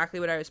 that's exactly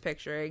what I was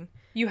picturing.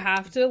 You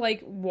have to,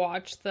 like,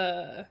 watch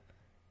the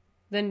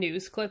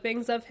news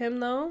clippings of him,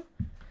 though,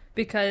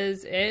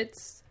 because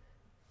it's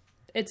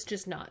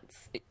just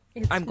nuts.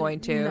 I'm going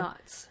to.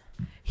 Nuts.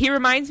 He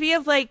reminds me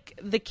of, like,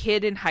 the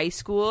kid in high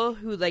school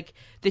who, like,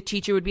 the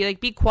teacher would be like,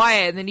 be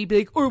quiet, and then he'd be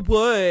like, or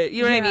what?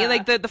 You know what I mean?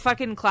 Like, the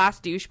fucking class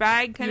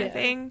douchebag kind of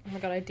thing. Oh my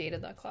god, I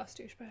dated that class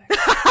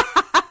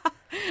douchebag.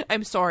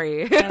 I'm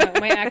sorry.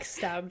 My ex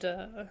stabbed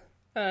a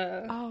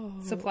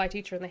supply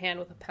teacher in the hand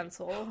with a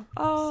pencil.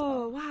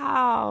 Oh,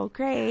 wow.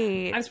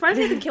 Great. I'm surprised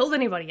he hasn't killed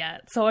anybody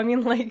yet. So, I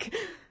mean, like...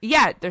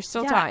 Yeah, there's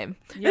still time.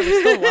 Yeah,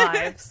 they're still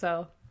alive,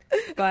 so...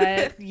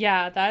 But,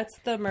 yeah, that's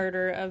the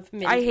murder of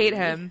Mindy. I hate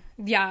him.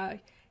 Yeah.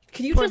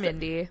 Could you Poor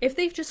Mindy. If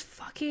they've just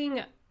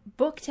fucking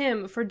booked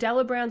him for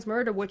Della Brown's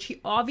murder, which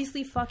he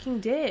obviously fucking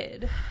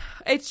did.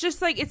 It's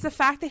just, like, it's the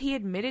fact that he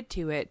admitted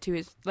to it, to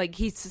his, like,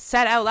 he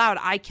said out loud,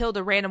 I killed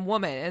a random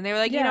woman. And they were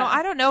like, you know,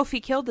 I don't know if he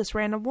killed this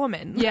random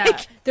woman. Yeah.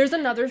 Like, there's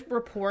another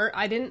report.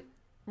 I didn't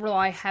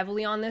rely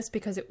heavily on this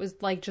because it was,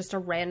 like, just a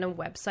random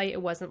website.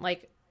 It wasn't,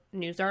 like, a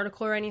news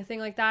article or anything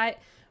like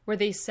that, where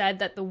they said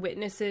that the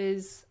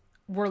witnesses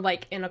were,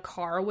 like, in a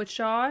car with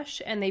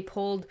Josh, and they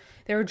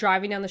were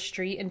driving down the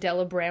street, and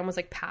Della Brown was,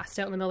 like, passed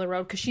out in the middle of the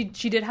road, because she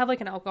did have, like,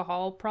 an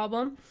alcohol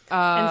problem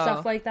and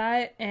stuff like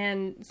that,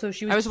 and so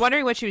she was... I was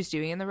wondering what she was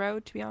doing in the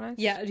road, to be honest.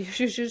 Yeah,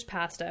 she was just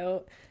passed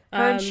out.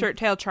 Her and Shirt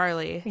Tail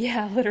Charlie.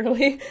 Yeah,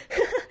 literally.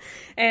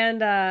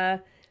 And,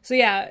 so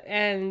yeah,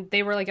 and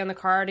they were, like, in the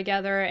car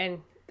together,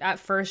 and at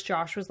first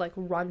Josh was like,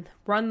 run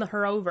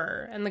her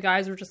over, and the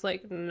guys were just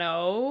like,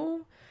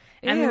 no.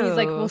 And then he's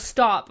like, well,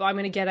 stop. I'm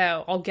going to get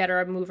out. I'll get her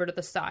and move her to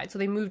the side. So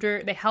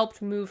they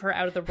helped move her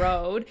out of the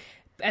road.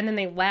 And then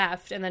they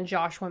left. And then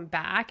Josh went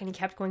back. And he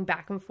kept going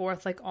back and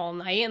forth, like, all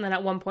night. And then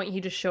at one point,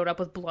 he just showed up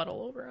with blood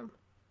all over him.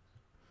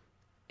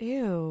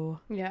 Ew.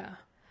 Yeah.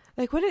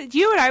 Like, do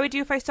you know what I would do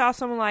if I saw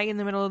someone lying in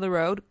the middle of the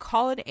road?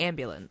 Call an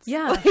ambulance.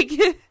 Yeah.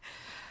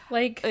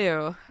 Like,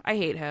 ew. I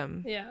hate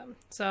him. Yeah.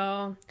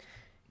 So...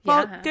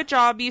 Well, good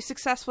job. You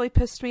successfully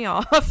pissed me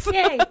off.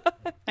 Yay.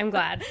 I'm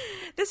glad.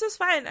 This was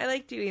fun. I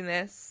like doing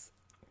this.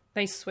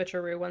 Nice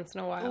switcheroo once in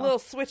a while. A little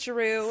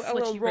switcheroo. A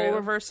little role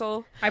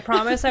reversal. I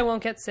promise I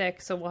won't get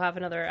sick, so we'll have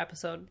another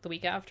episode the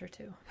week after,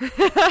 too.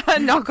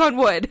 Knock on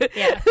wood.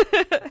 Yeah.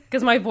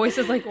 Because my voice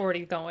is, like,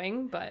 already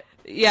going, but...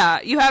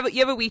 Yeah. You have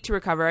a week to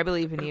recover. I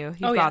believe in you.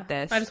 You've got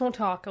this. I just won't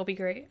talk. It'll be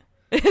great.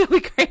 It'll be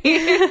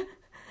great.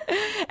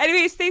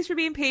 Anyways, thanks for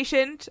being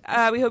patient.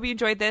 We hope you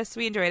enjoyed this.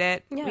 We enjoyed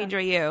it. Yeah. We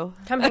enjoy you.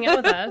 Come hang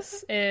out with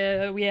us.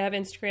 We have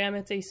Instagram.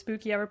 It's a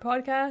Spooky Hour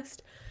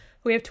Podcast.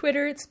 We have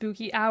Twitter. It's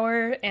Spooky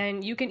Hour.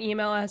 And you can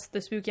email us, the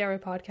Spooky Hour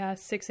Podcast,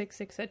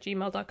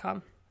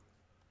 666@gmail.com.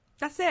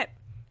 That's it.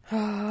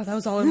 Oh, that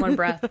was all in one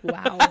breath.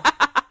 Wow.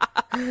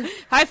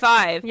 High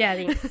five. Yeah,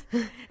 thanks.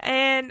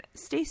 And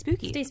stay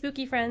spooky. Stay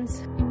spooky,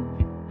 friends.